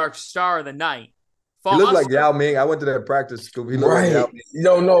 After Dark Star of the night. He looked like Yao Ming. I went to that practice school. He looked like Yao Ming.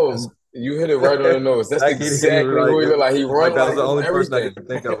 No, you hit it right on the nose. That's exactly who he looked like. He runs that was the only everything. person I could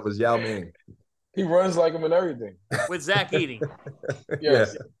think of was Yao Ming. He runs like him and everything. With Zach Edey.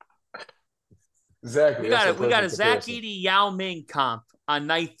 Yes. Yeah. Exactly. We got a Zach Edey Yao Ming comp on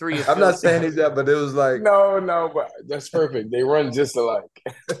night 3 of I'm not saying he's that, but it was like No, but that's perfect. They run just alike.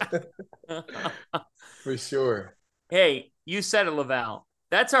 For sure. Hey, you said it, Laval.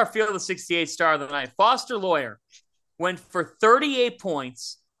 That's our Field of 68 star of the night. Foster Lawyer went for 38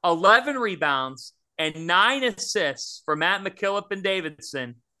 points, 11 rebounds, and 9 assists for Matt McKillop and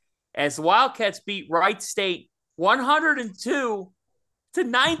Davidson as the Wildcats beat Wright State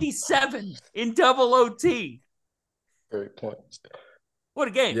 102-97 in double OT. Great points. What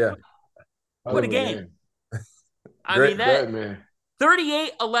a game. Yeah. What a game. I mean,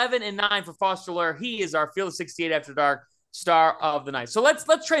 38, 11, and 9 for Foster Lawyer. He is our Field of 68 After Dark star of the night. So let's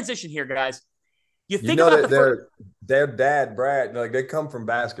transition here, guys. You think about their dad, Brad, like they come from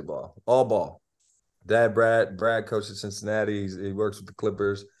basketball, all ball. Brad coached at Cincinnati. He works with the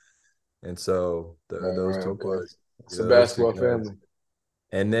Clippers. And so those two boys. It's a basketball family.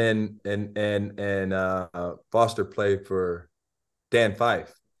 And then Foster played for Dan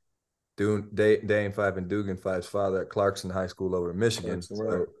Fife. Dane Fife and Dugan Fife's father at Clarkson High School over in Michigan.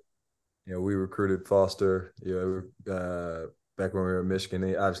 So, we recruited Foster, back when we were in Michigan.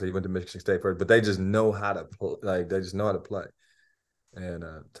 He obviously went to Michigan State first, but they just know how to play. They just know how to play. and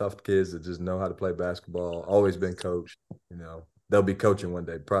tough kids that just know how to play basketball. Always been coached. They'll be coaching one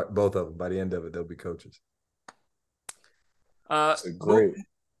day. Both of them. By the end of it, they'll be coaches.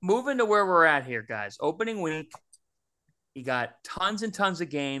 Moving to where we're at here, guys. Opening week, you got tons and tons of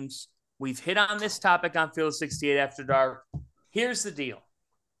games. We've hit on this topic on Field 68 After Dark. Here's the deal.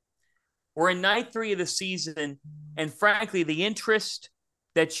 We're in night 3 of the season, and frankly, the interest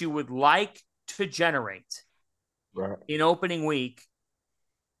that you would like to generate in opening week,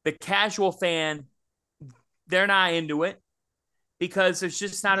 the casual fan, they're not into it because there's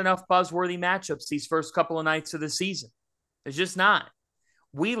just not enough buzzworthy matchups these first couple of nights of the season. There's just not.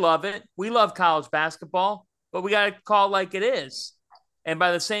 We love it. We love college basketball, but we got to call it like it is. And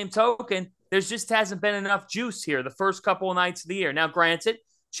by the same token, there's just hasn't been enough juice here the first couple of nights of the year. Now, granted,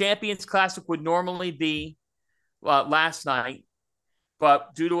 Champions Classic would normally be last night,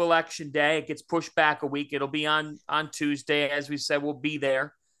 but due to Election Day, it gets pushed back a week. It'll be on Tuesday. As we said, we'll be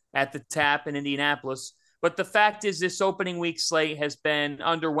there at the Tap in Indianapolis. But the fact is this opening week slate has been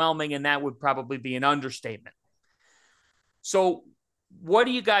underwhelming, and that would probably be an understatement. So what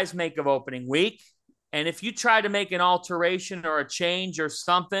do you guys make of opening week? And if you try to make an alteration or a change or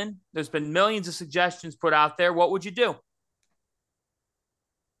something, there's been millions of suggestions put out there. What would you do?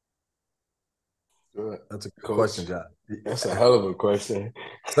 That's a good question, John. That's a hell of a question.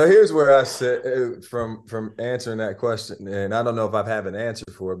 So here's where I sit from answering that question, and I don't know if I have an answer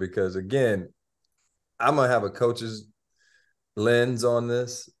for it because, again, I'm gonna have a coach's lens on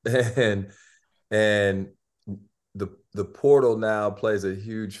this, and the portal now plays a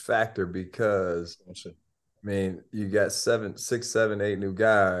huge factor because, I mean, you got 6, 7, 8 new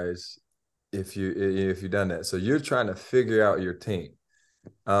guys if you've done that. So you're trying to figure out your team.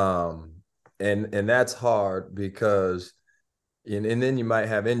 And that's hard because and then you might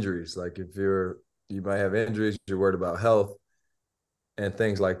have injuries. Like you might have injuries, you're worried about health and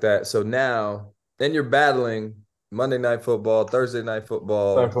things like that. So now then you're battling Monday Night Football, Thursday Night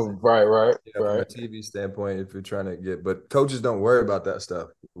Football. Right. From a TV standpoint, if you're trying to but coaches don't worry about that stuff.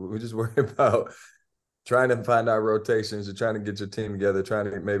 We just worry about trying to find out rotations. You're trying to get your team together,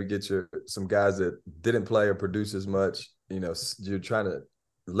 trying to maybe get some guys that didn't play or produce as much. You're trying to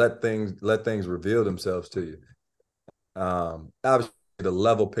let things reveal themselves to you. Obviously, the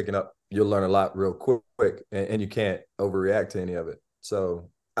level picking up, you'll learn a lot real quick, and you can't overreact to any of it.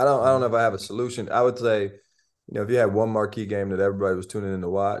 So I don't know if I have a solution. I would say, if you had one marquee game that everybody was tuning in to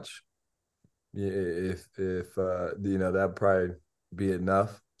watch, if that'd probably be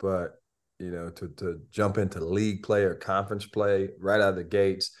enough. But to jump into league play or conference play right out of the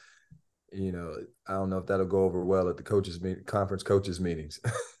gates, I don't know if that'll go over well at the conference coaches meetings.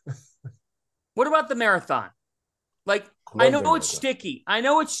 What about the marathon? I know it's sticky. I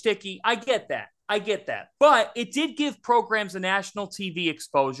get that. But it did give programs a national TV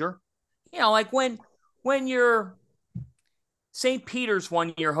exposure. When you're St. Peter's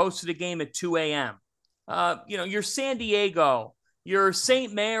one year hosted a game at 2 a.m. You're San Diego, you're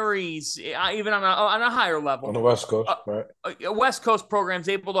St. Mary's, even on a higher level. On the West Coast, right? A West Coast program's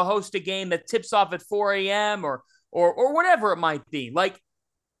able to host a game that tips off at 4 a.m. or whatever it might be.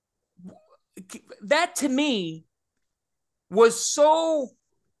 That to me was so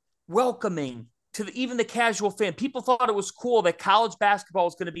welcoming to even the casual fan. People thought it was cool that college basketball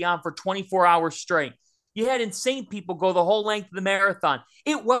was going to be on for 24 hours straight. You had insane people go the whole length of the marathon.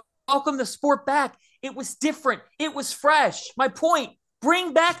 It welcomed the sport back. It was different. It was fresh. My point,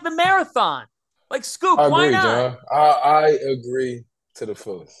 bring back the marathon. Scoop, why not? John. I agree to the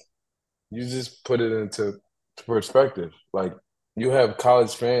fullest. You just put it into perspective. You have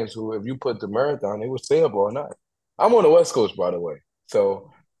college fans who, if you put the marathon, they would stay up all night. I'm on the West Coast, by the way.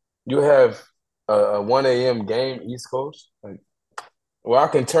 So you have a 1 a.m. game, East Coast. I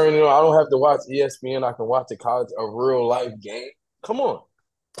can turn it on. I don't have to watch ESPN. I can watch a real life game. Come on.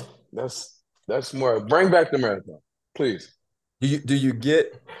 That's more. Bring back the marathon, please. Do you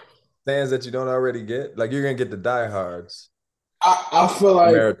get fans that you don't already get? You're gonna get the diehards. I feel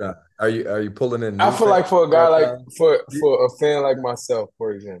like marathon. Are you pulling in? I feel like for a guy for a fan like myself,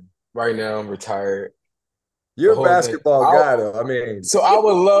 for example, right now I'm retired. You're a basketball guy, though. I mean, so I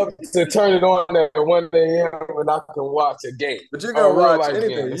would love to turn it on at 1 a.m. and I can watch a game. But you're gonna watch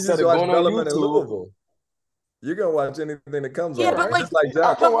anything. You just watch Bellarmine in Louisville. You're gonna watch anything that comes on. Yeah, but just like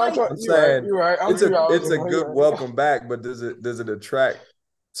John. I'm saying you're right. It's a good welcome back, but does it attract?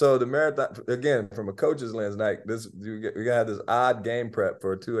 So the marathon, again, from a coach's lens, we gotta have this odd game prep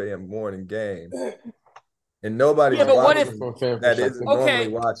for a 2 a.m. morning game, and nobody's watching that isn't normally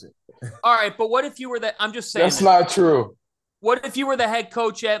watching. All right, but what if you were I'm just saying. That's not true. What if you were the head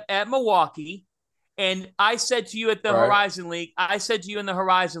coach at Milwaukee And I said to you at the Horizon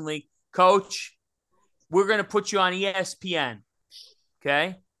League, Coach, we're going to put you on ESPN.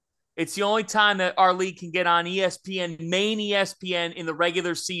 Okay? It's the only time that our league can get on ESPN, main ESPN in the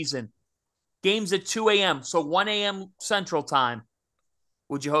regular season. Games at 2 a.m., so 1 a.m. Central Time.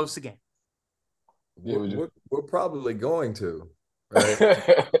 Would you host the game? We're probably going to,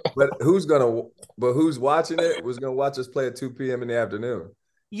 right? but who's watching it? Who's gonna watch us play at 2 p.m. in the afternoon?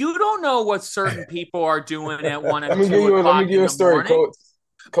 You don't know what certain people are doing at 1 and 2 o'clock Let me give you a story, morning.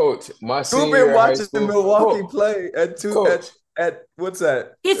 Coach. My senior Who's been watching high school, Milwaukee play at 2 at what's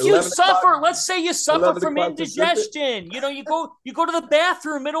that? If you suffer, let's say you suffer from 11 o'clock indigestion, you go to the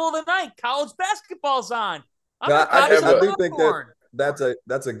bathroom middle of the night. College basketball's on. I do think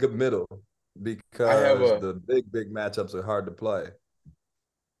that's a good middle because the big matchups are hard to play.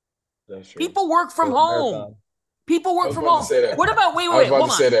 That's true. People work from home. People work from home. What about wait? Hold on. I was about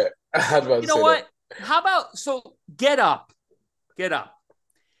to say that. You know what? How about Get Up? Get Up.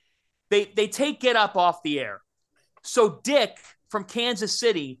 They take Get Up off the air. So Dick from Kansas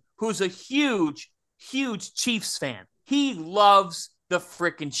City, who's a huge, huge Chiefs fan, he loves the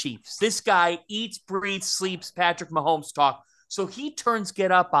frickin' Chiefs. This guy eats, breathes, sleeps Patrick Mahomes talk. So he turns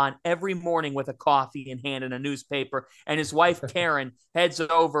Get Up on every morning with a coffee in hand and a newspaper, and his wife Karen heads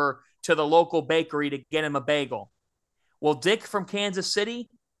over to the local bakery to get him a bagel. Well, Dick from Kansas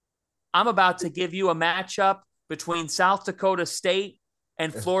City, I'm about to give you a matchup between South Dakota State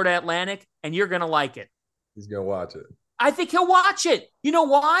and Florida Atlantic, and you're going to like it. He's going to watch it. I think he'll watch it. You know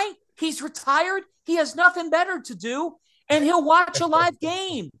why? He's retired. He has nothing better to do, and he'll watch a live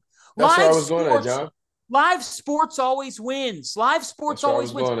game. That's where I was going at, John. Live sports always wins. Live sports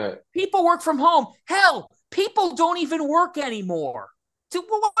always wins. People work from home. Hell, people don't even work anymore.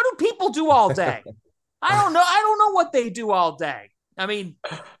 What do people do all day? I don't know. I don't know what they do all day. I mean,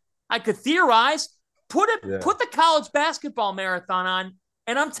 I could theorize. Put the college basketball marathon on,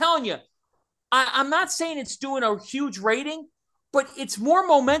 and I'm telling you, I'm not saying it's doing a huge rating, but it's more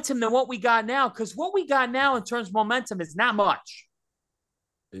momentum than what we got now, because what we got now in terms of momentum is not much.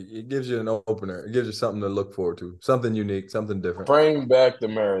 It gives you an opener. It gives you something to look forward to, something unique, something different. Bring back the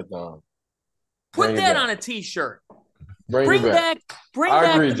marathon. Put that on a T-shirt. Bring back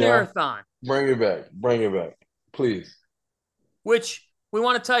the marathon. Bring it back, please. Which we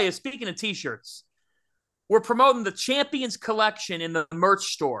want to tell you, speaking of T-shirts, we're promoting the Champions Collection in the merch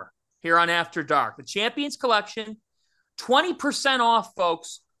store here on After Dark. The Champions Collection, 20% off,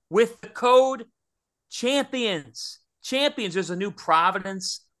 folks, with the code CHAMPIONS. Champions, there's a new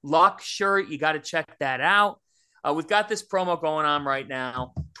Providence Luck shirt. You got to check that out. We've got this promo going on right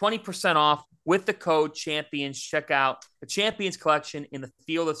now. 20% off with the code CHAMPIONS. Check out the Champions Collection in the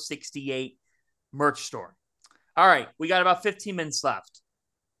Field of 68 merch store. All right, we got about 15 minutes left.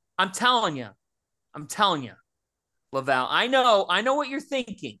 I'm telling you, Laval, I know what you're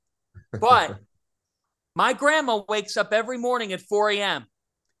thinking, but my grandma wakes up every morning at 4 a.m.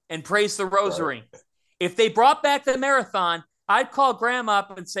 and prays the rosary. Right. If they brought back the marathon, I'd call Grandma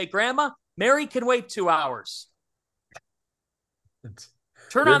up and say, Grandma, Mary can wait 2 hours.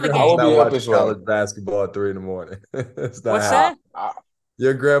 Turn on the game. I will not watch college basketball at 3 a.m. What's that?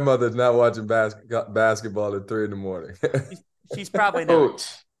 Your grandmother's not watching basketball at 3 a.m. She's probably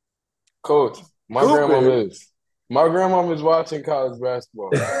not. Coach, my grandma is. My grandma is watching college basketball.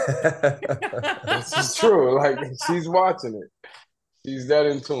 This is true. Like, she's watching it. She's that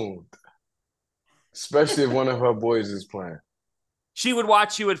in tune. Especially if one of her boys is playing. She would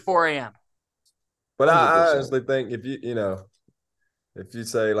watch you at 4 a.m. But I honestly think if you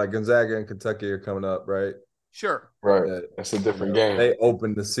say like Gonzaga and Kentucky are coming up, right? Sure. Right. That's a different game. They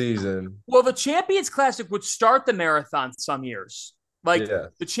open the season. Well, the Champions Classic would start the marathon some years. Like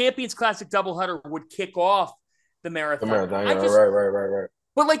the Champions Classic doubleheader would kick off the marathon. Right.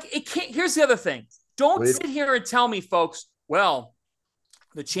 But like it can't. Here's the other thing. Don't sit here and tell me, folks, well,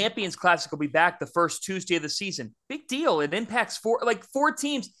 the Champions Classic will be back the first Tuesday of the season. Big deal. It impacts four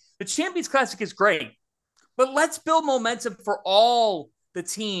teams. The Champions Classic is great, but let's build momentum for all the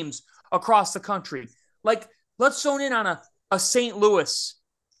teams across the country. Like, let's zone in on a St. Louis,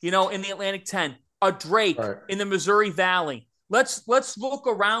 in the Atlantic 10, a Drake in the Missouri Valley. Let's look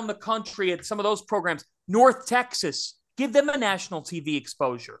around the country at some of those programs. North Texas, give them a national TV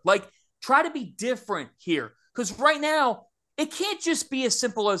exposure. Like, try to be different here. Because right now, it can't just be as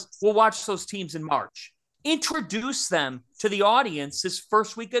simple as we'll watch those teams in March. Introduce them to the audience this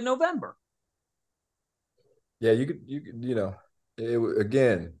first week of November. Yeah, you could,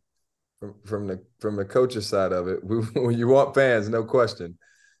 again, from the coach's side of it, you want fans, no question.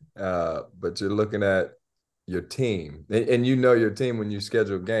 But you're looking at, your team, and you know your team when you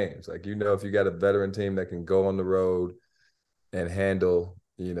schedule games. Like, you know, if you got a veteran team that can go on the road and handle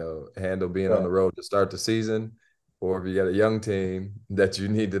being on the road to start the season, or if you got a young team that you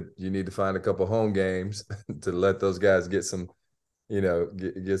need to find a couple home games to let those guys get some,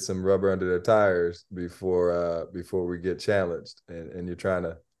 get some rubber under their tires before we get challenged, and you're trying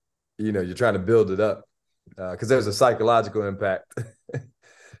to build it up, because there's a psychological impact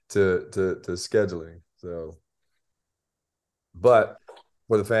to scheduling. So, but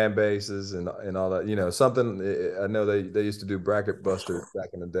for the fan bases and all that, something, I know they used to do bracket busters back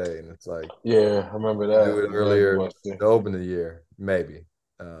in the day, and it's like, yeah, I remember that. Do it earlier to open the year, maybe,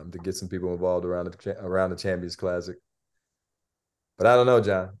 to get some people involved around the Champions Classic. But I don't know,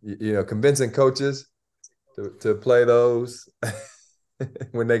 John. Convincing coaches to play those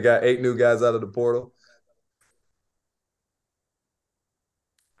when they got 8 new guys out of the portal.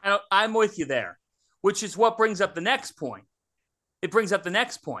 I'm with you there, which is what brings up the next point. It brings up the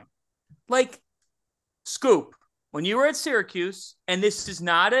next point. Like, Scoop, when you were at Syracuse, and this is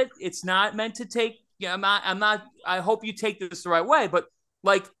not it, it's not meant to take, I'm not, I hope you take this the right way, but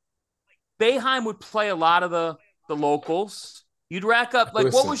like, Boeheim would play a lot of the locals. You'd rack up,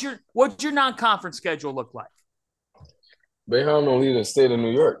 like, what'd your non-conference schedule look like? Boeheim don't leave the state of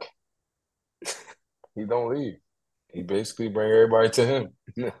New York. He don't leave. He basically bring everybody to him.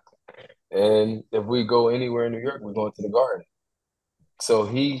 And if we go anywhere in New York, we're going to the Garden. So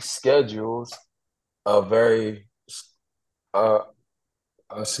he schedules a very a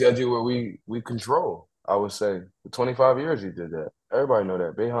schedule where we control, I would say. For 25 years he did that. Everybody know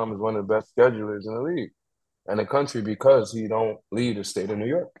that. Boeheim is one of the best schedulers in the league and the country, because he don't leave the state of New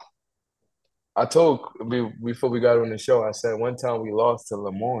York. I told, before we got on the show, I said one time we lost to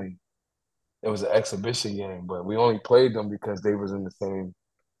Lemoyne. It was an exhibition game, but we only played them because they was in the same.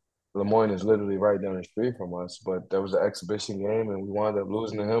 Lemoyne is literally right down the street from us, but there was an exhibition game, and we wound up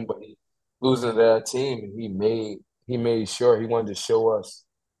losing to him. But losing to that team, and he made sure he wanted to show us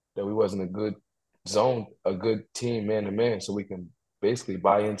that we wasn't a good zone, a good team man to man, so we can basically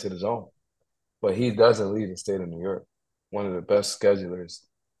buy into the zone. But he doesn't leave the state of New York. One of the best schedulers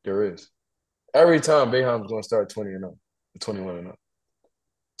there is. Every time Boeheim's going to start 20-0, 21-0,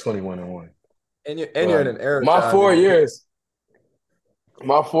 21-1. And you're in an era. My 4 years.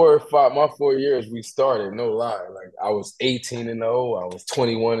 My 4 years we started, no lie. Like, I was 18-0, I was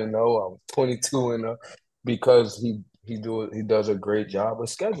 21-0, I was 22-0, because he does a great job of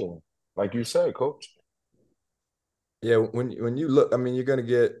scheduling, like you said, Coach. Yeah, when you look, I mean, you're gonna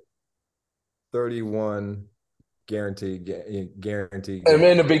get 31 guaranteed. And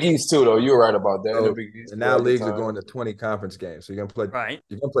in the Big East too, though. You're right about that. In the Big East, and now leagues are going to 20 conference games, so you're gonna play. Right.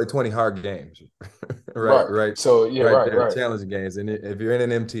 You're gonna play 20 hard games. right. So yeah, right. Challenging games, and if you're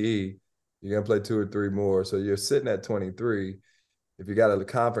in an MTE, you're gonna play 2 or 3 more. So you're sitting at 23. If you got a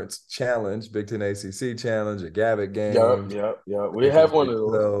conference challenge, Big Ten ACC challenge, a Gavitt game, yeah. We have one of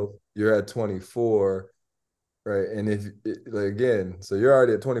those. You're at 24, right? And again, so you're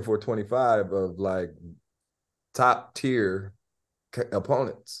already at 24, 25 of like top tier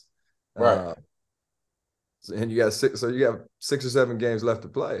opponents, right? And you got 6. So you have 6 or 7 games left to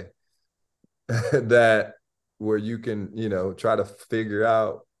play. That where you can, try to figure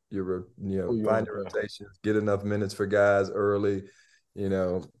out find your rotations, get enough minutes for guys early,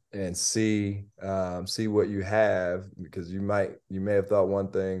 and see what you have, because you may have thought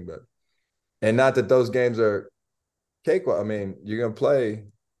one thing, and not that those games are cakewalk. I mean, you're gonna play.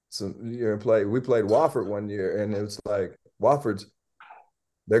 We played Wofford one year, and it's like Wofford's,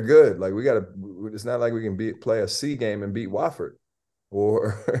 they're good. Like, it's not like we can play a C game and beat Wofford,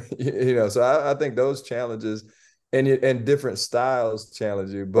 or So I think those challenges and different styles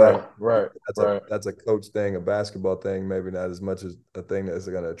challenge you, but right. That's a coach thing, a basketball thing, maybe not as much as a thing that's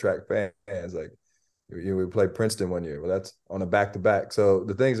going to attract fans. Like, we played Princeton one year. Well, that's on a back-to-back. So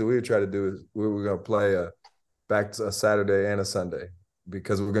the things that we would try to do is we were going to play a Saturday and a Sunday,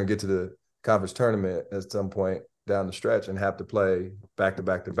 because we're going to get to the conference tournament at some point down the stretch and have to play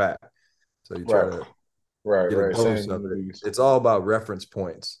back-to-back-to-back. So you try to get a dose of it. It's all about reference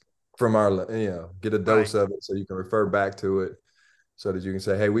points from our, get a dose of it so you can refer back to it, so that you can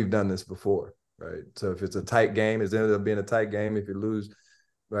say, hey, we've done this before, right? So if it's a tight game, it ended up being a tight game. If you lose,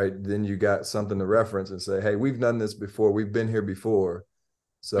 right, then you got something to reference and say, hey, we've done this before. We've been here before.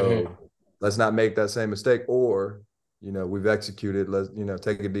 So let's not make that same mistake. Or, we've executed. Let's,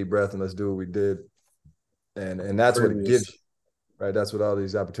 take a deep breath and let's do what we did. And that's what it gives you, right? That's what all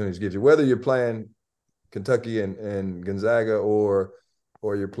these opportunities give you. Whether you're playing Kentucky and Gonzaga, or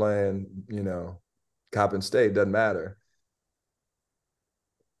you're playing, Coppin State, doesn't matter.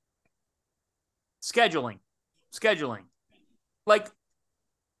 Scheduling. scheduling. Like,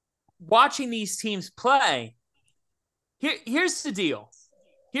 watching these teams play, here's the deal.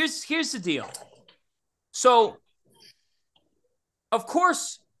 Here's the deal. So, of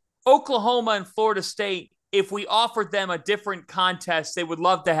course, Oklahoma and Florida State, if we offered them a different contest, they would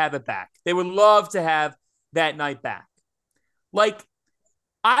love to have it back. They would love to have that night back. Like,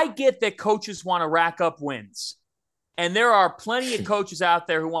 I get that coaches want to rack up wins. And there are plenty of coaches out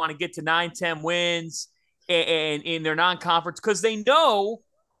there who want to get to 9-10 wins and in their non-conference because they know,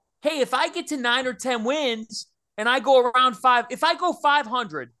 hey, if I get to 9 or 10 wins and I go around 5, if I go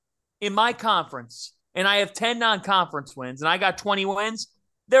 500 in my conference and I have 10 non-conference wins and I got 20 wins,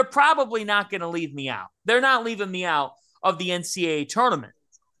 they're probably not going to leave me out. They're not leaving me out of the NCAA tournament.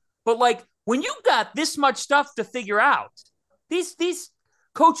 But like, when you got this much stuff to figure out, these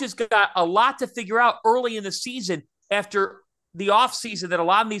coaches got a lot to figure out early in the season after the offseason that a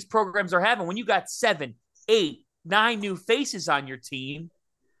lot of these programs are having. When you got 7, 8, 9 new faces on your team,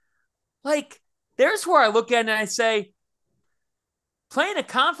 like, there's where I look at it and I say, playing a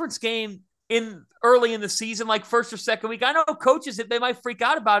conference game in early in the season, like first or second week, I know coaches that they might freak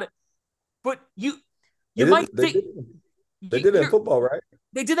out about it, but you might think they did it in football, right?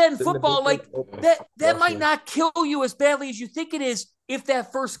 They did that in football. Like, that might not kill you as badly as you think it is if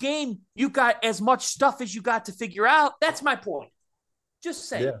that first game you got as much stuff as you got to figure out. That's my point. Just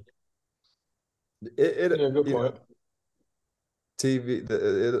saying. Yeah. Good point.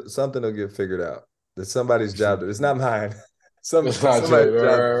 TV, something will get figured out. It's somebody's job. It's not mine. Somebody's job to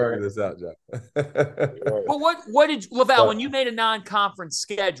figure this out, John. Well, what did Laval, when you made a non-conference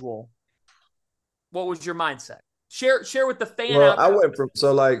schedule, what was your mindset? Share with the fan. Well, I went from,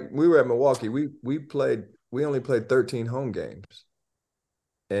 so like, we were at Milwaukee. We only played 13 home games,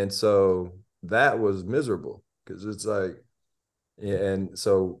 and so that was miserable because it's like, yeah. And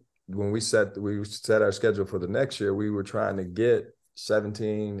so when we set our schedule for the next year, we were trying to get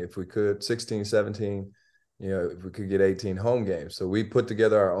 17, if we could, 16, 17. If we could get 18 home games. So we put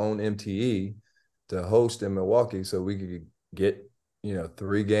together our own MTE to host in Milwaukee so we could get,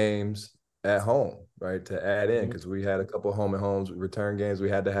 3 games at home, right, to add in, because we had a couple of home and homes, return games we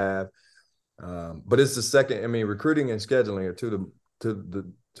had to have. But it's the second, recruiting and scheduling are two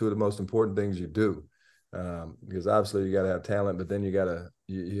of the most important things you do, because obviously you got to have talent, but then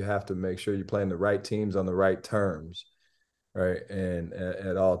you have to make sure you're playing the right teams on the right terms, right, and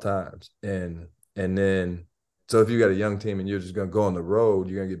at all times. And then, so if you got a young team and you're just going to go on the road,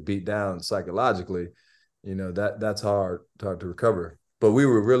 you're going to get beat down psychologically, that's hard to recover. But we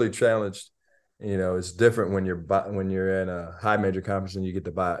were really challenged. It's different when you're in a high major conference and you get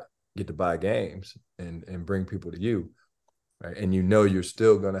to buy games and bring people to you, right? And you're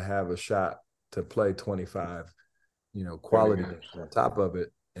still going to have a shot to play 25, quality on top of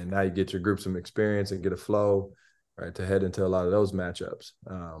it. And now you get your group some experience and get a flow, right, to head into a lot of those matchups.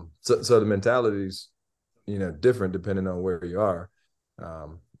 So the mentality's, different depending on where you are.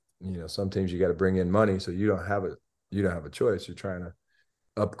 Some teams you got to bring in money, so you don't have a choice. You're trying to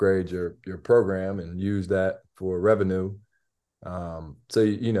upgrade your program and use that for revenue. So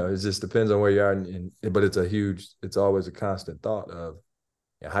it just depends on where you are, but it's always a constant thought of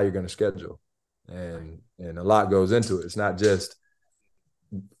how you're going to schedule, and a lot goes into it. It's not just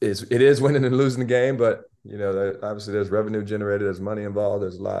it is winning and losing the game, but obviously there's revenue generated, there's money involved,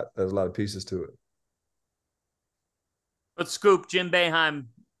 there's a lot of pieces to it. But Scoop, Jim Boeheim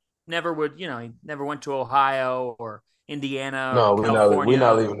never would, he never went to Ohio or Indiana. No, or California.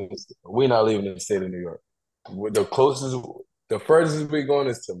 We're not leaving the state of New York. The furthest we're going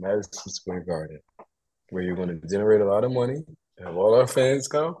is to Madison Square Garden, where you're going to generate a lot of money, have all our fans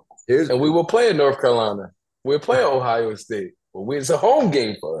come, and we will play in North Carolina. We'll play Ohio State, but it's a home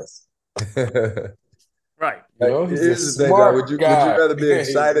game for us. Right. Here's the thing, guy. Would you rather be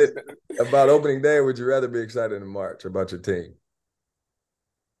excited about opening day, or would you rather be excited in March about your team?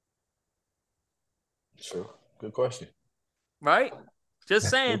 Sure. Good question. Right?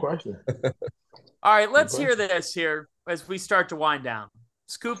 Just saying. Good question. All right, let's hear this here as we start to wind down.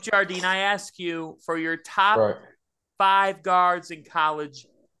 Scoop Jardine, I ask you for your top 5 guards in college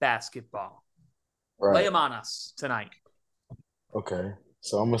basketball. Right. Lay them on us tonight. Okay.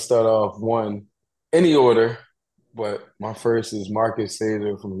 So I'm going to start off one, any order, but my first is Marcus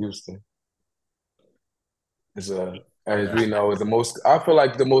Sazer from Houston. As we know, I feel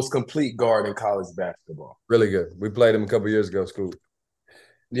like the most complete guard in college basketball. Really good. We played him a couple years ago, Scoop.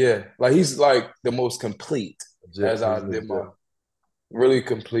 Yeah, like he's like the most complete. Really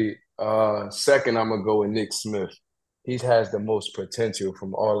complete. Second, I'm gonna go with Nick Smith. He has the most potential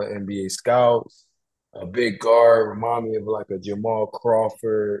from all the NBA scouts. A big guard, remind me of like a Jamal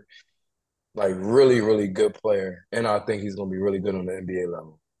Crawford. like really, really good player. And I think he's going to be really good on the NBA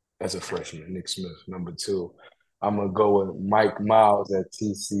level as a freshman. Nick Smith, number 2. I'm going to go with Mike Miles at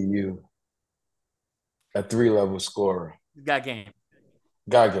TCU, a 3-level scorer. Got game.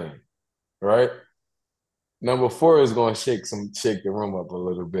 Got game, right? Number 4 is going to shake the room up a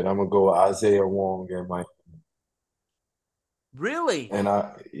little bit. I'm going to go with Isaiah Wong at Mike. Really? And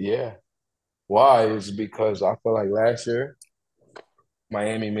yeah. Why? Is because I feel like last year,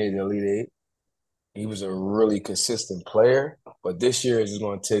 Miami made the Elite Eight. He was a really consistent player, but this year is just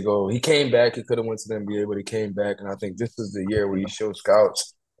going to take over. He came back. He could have went to the NBA, but he came back, and I think this is the year where he showed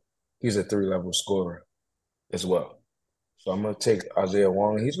scouts he's a 3-level scorer as well. So I'm going to take Isaiah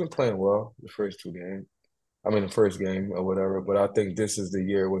Wong. He's been playing well the first 2 games. The first game or whatever, but I think this is the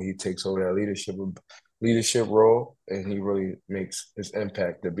year where he takes over that leadership role, and he really makes his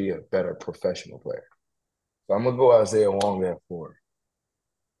impact to be a better professional player. So I'm going to go Isaiah Wong at 4.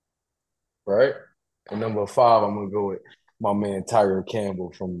 Right? And number 5, I'm going to go with my man Tyger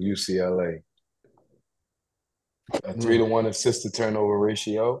Campbell from UCLA. A 3-to-1 assist to turnover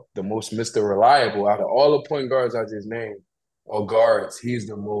ratio, the most Mr. Reliable out of all the point guards I just named, or guards, he's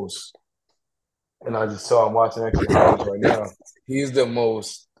the most. And I just saw him watching extra highlights right now. He's the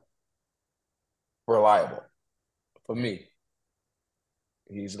most reliable for me.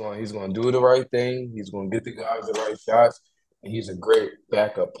 He's going to do the right thing. He's going to get the guys the right shots. And he's a great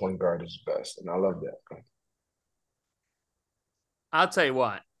backup point guard at his best. And I love that. I'll tell you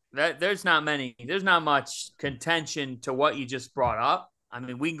what, there's not much contention to what you just brought up. I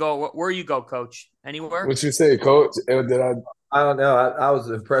mean, we can go where you go, Coach. Anywhere? What you say, Coach? I don't know. I was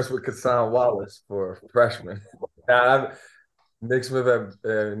impressed with Kassan Wallace for a freshman. Nick Smith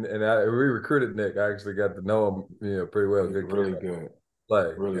we recruited Nick. I actually got to know him, pretty well. Really good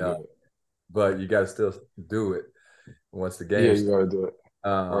play, really good. But you got to still do it once the game. Yeah, you got to do it.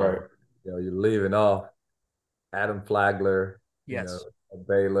 Right. You're leaving off Adam Flagler. Yes.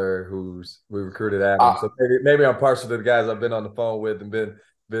 Baylor, we recruited Adam. So maybe I'm partial to the guys I've been on the phone with and been.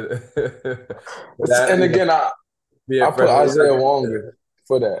 And again, I put Isaiah Wong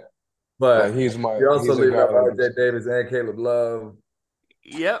for that. But he's my. You also leave out RJ Davis and Caleb Love.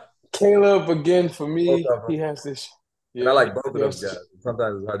 Yep. Caleb again for me. He has this. Yeah, and I like both of those guys.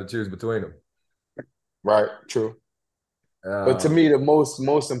 Sometimes it's hard to choose between them. Right. True. But to me, the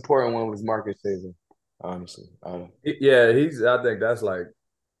most important one was Marcus Sazer. Honestly, yeah, I think that's like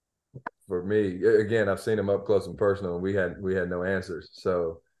for me. Again, I've seen him up close and personal, and we had no answers.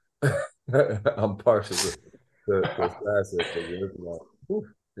 So I'm partial to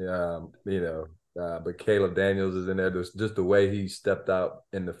but Caleb Daniels is in there. Just the way he stepped out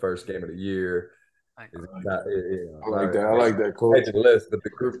in the first game of the year. I like that. I like that, Coach. The list, but the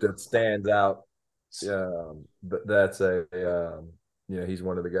group that stands out. But that's he's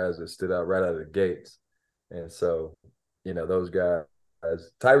one of the guys that stood out right out of the gates. And so, those guys,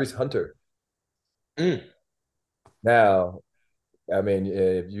 Tyrese Hunter. Now,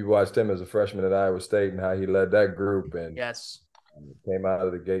 if you watched him as a freshman at Iowa State and how he led that group and came out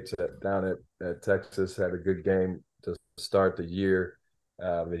of the gates down at Texas, had a good game to start the year.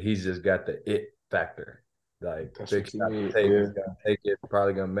 But he's just got the it factor. Like, big shot to take, he's going to take it,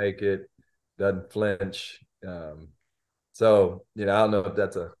 probably going to make it, doesn't flinch. So, I don't know if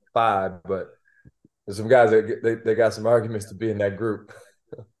that's a 5, but there's some guys that they got some arguments to be in that group.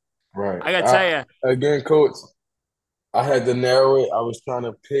 Right. I got to tell you. Again, Coach, I had to narrow it. I was trying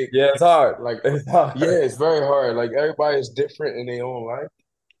to pick. Yeah, it's hard. It's hard. Yeah, it's very hard. Like, everybody's different in their own life.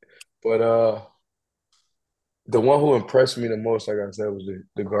 But the one who impressed me the most, like I said, was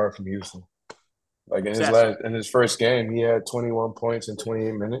the guard from Houston. Like, in his first game, he had 21 points in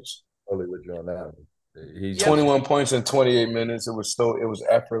 28 minutes. Totally with you on that. He's 21 points in 28 minutes. It was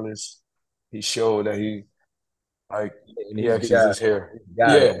effortless. He showed that he actually is here. He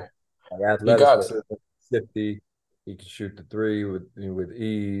got it. 50. He can shoot the 3 with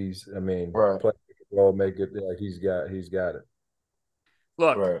ease. Play the role, make it. He's got it.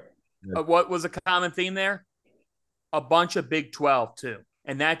 Look, what was a common theme there? A bunch of Big 12 too,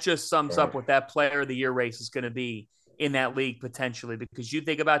 and that just sums up what that Player of the Year race is going to be in that league potentially. Because you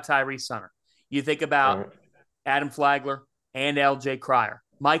think about Tyrese Hunter, you think about Adam Flagler and L.J. Cryer.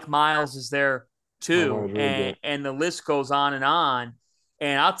 Mike Miles is there too, and the list goes on.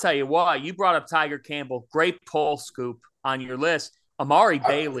 And I'll tell you what, you brought up Tyger Campbell, great poll scoop on your list. Amari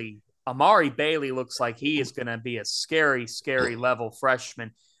Bailey looks like he is going to be a scary, scary level freshman.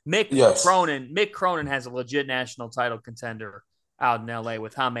 Mick Cronin has a legit national title contender out in L.A.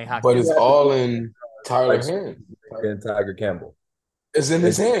 with Jaime Hakeem. But it's all in Tyler's hands. And Tyger Campbell. It's in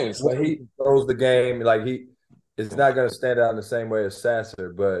his hands. Like, he throws the game. Like, it's not going to stand out in the same way as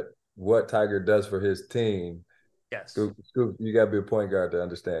Sasser, but what Tiger does for his team. Yes. Scoop, you got to be a point guard to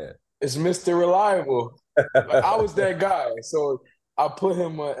understand. It's Mr. Reliable. Like, I was that guy, so I put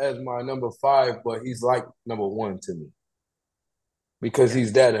him as my number 5, but he's like number 1 to me because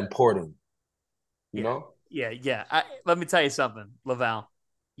he's that important. You know? Yeah. Let me tell you something, Laval.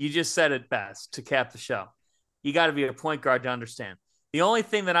 You just said it best to cap the show. You got to be a point guard to understand. The only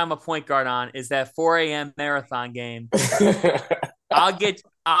thing that I'm a point guard on is that 4 a.m. marathon game. I'll get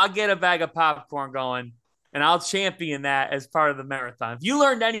a bag of popcorn going, and I'll champion that as part of the marathon. If you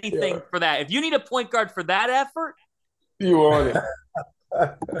learned anything for that, if you need a point guard for that effort, you on it.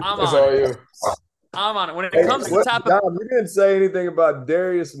 I'm on it. I'm on it. When it comes to top of, you didn't say anything about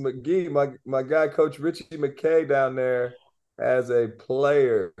Darius McGee, my guy, Coach Richie McKay down there as a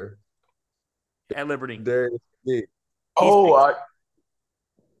player at Liberty. Darius McGee.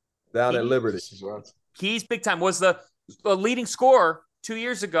 Down at Liberty. He's big time. Was the leading scorer 2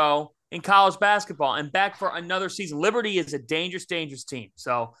 years ago in college basketball and back for another season. Liberty is a dangerous, dangerous team.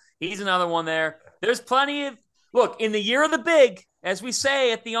 So he's another one there. There's plenty of – look, in the year of the big, as we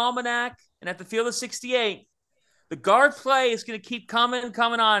say at the Almanac and at the Field of 68, the guard play is going to keep coming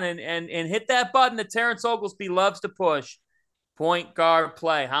on and hit that button that Terrence Oglesby loves to push. Point guard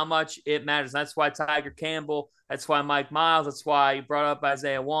play, how much it matters. That's why Tiger Campbell, that's why Mike Miles, that's why you brought up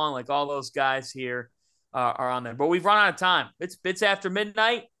Isaiah Wong, like all those guys here are on there. But we've run out of time. It's after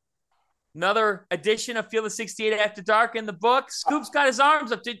midnight. Another edition of Field of 68 After Dark in the book. Scoop's got his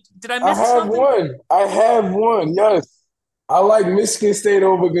arms up. Did I miss something? I have one, yes. I like Michigan State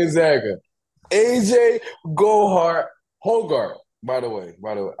over Gonzaga. AJ Hogarth, by the way.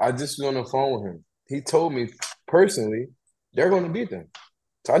 I just was on the phone with him. He told me personally they're going to beat them.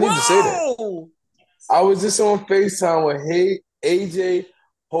 So I need to say that. I was just on FaceTime with AJ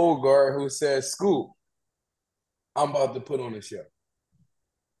Hogarth, who said, Scoop, I'm about to put on a show.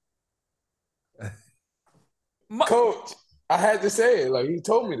 Coach, I had to say it. Like, he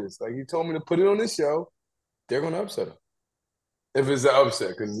told me this. Like, he told me to put it on this show. They're going to upset him. If it's an upset,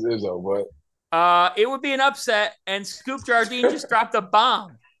 because it is, but. It would be an upset, and Scoop Jardine just dropped a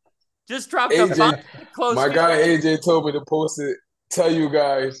bomb. A bomb. My guy AJ told me to post it, tell you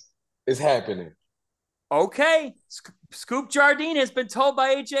guys it's happening. Okay. Scoop Jardine has been told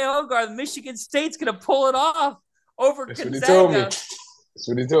by AJ Hogarth Michigan State's going to pull it off over Gonzaga. That's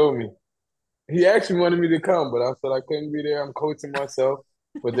what he told me. He actually wanted me to come, but I said I couldn't be there. I'm coaching myself,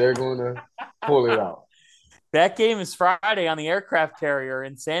 but they're going to pull it out. That game is Friday on the aircraft carrier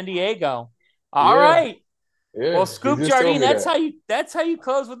in San Diego. All right. Yeah, well, Scoop Jardine, that's how you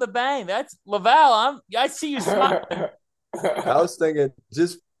close with a bang. That's Laval. I see you smiling. I was thinking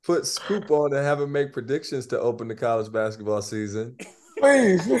just put Scoop on and have him make predictions to open the college basketball season.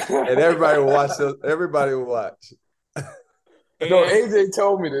 Please. And everybody will watch. Everybody will watch. No, AJ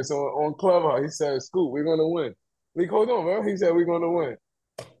told me this on Clubhouse. He said, Scoop, we're going to win. Like, hold on, bro. He said we're going to win.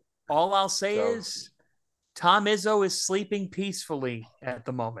 All I'll say is Tom Izzo is sleeping peacefully at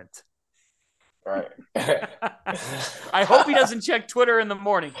the moment. Right. I hope he doesn't check Twitter in the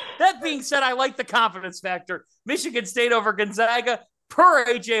morning. That being said, I like the confidence factor. Michigan State over Gonzaga per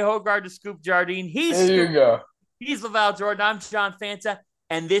AJ Hogarth to Scoop Jardine. There you go. He's Laval Jordan. I'm John Fanta.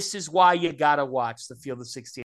 And this is why you got to watch the Field of 68.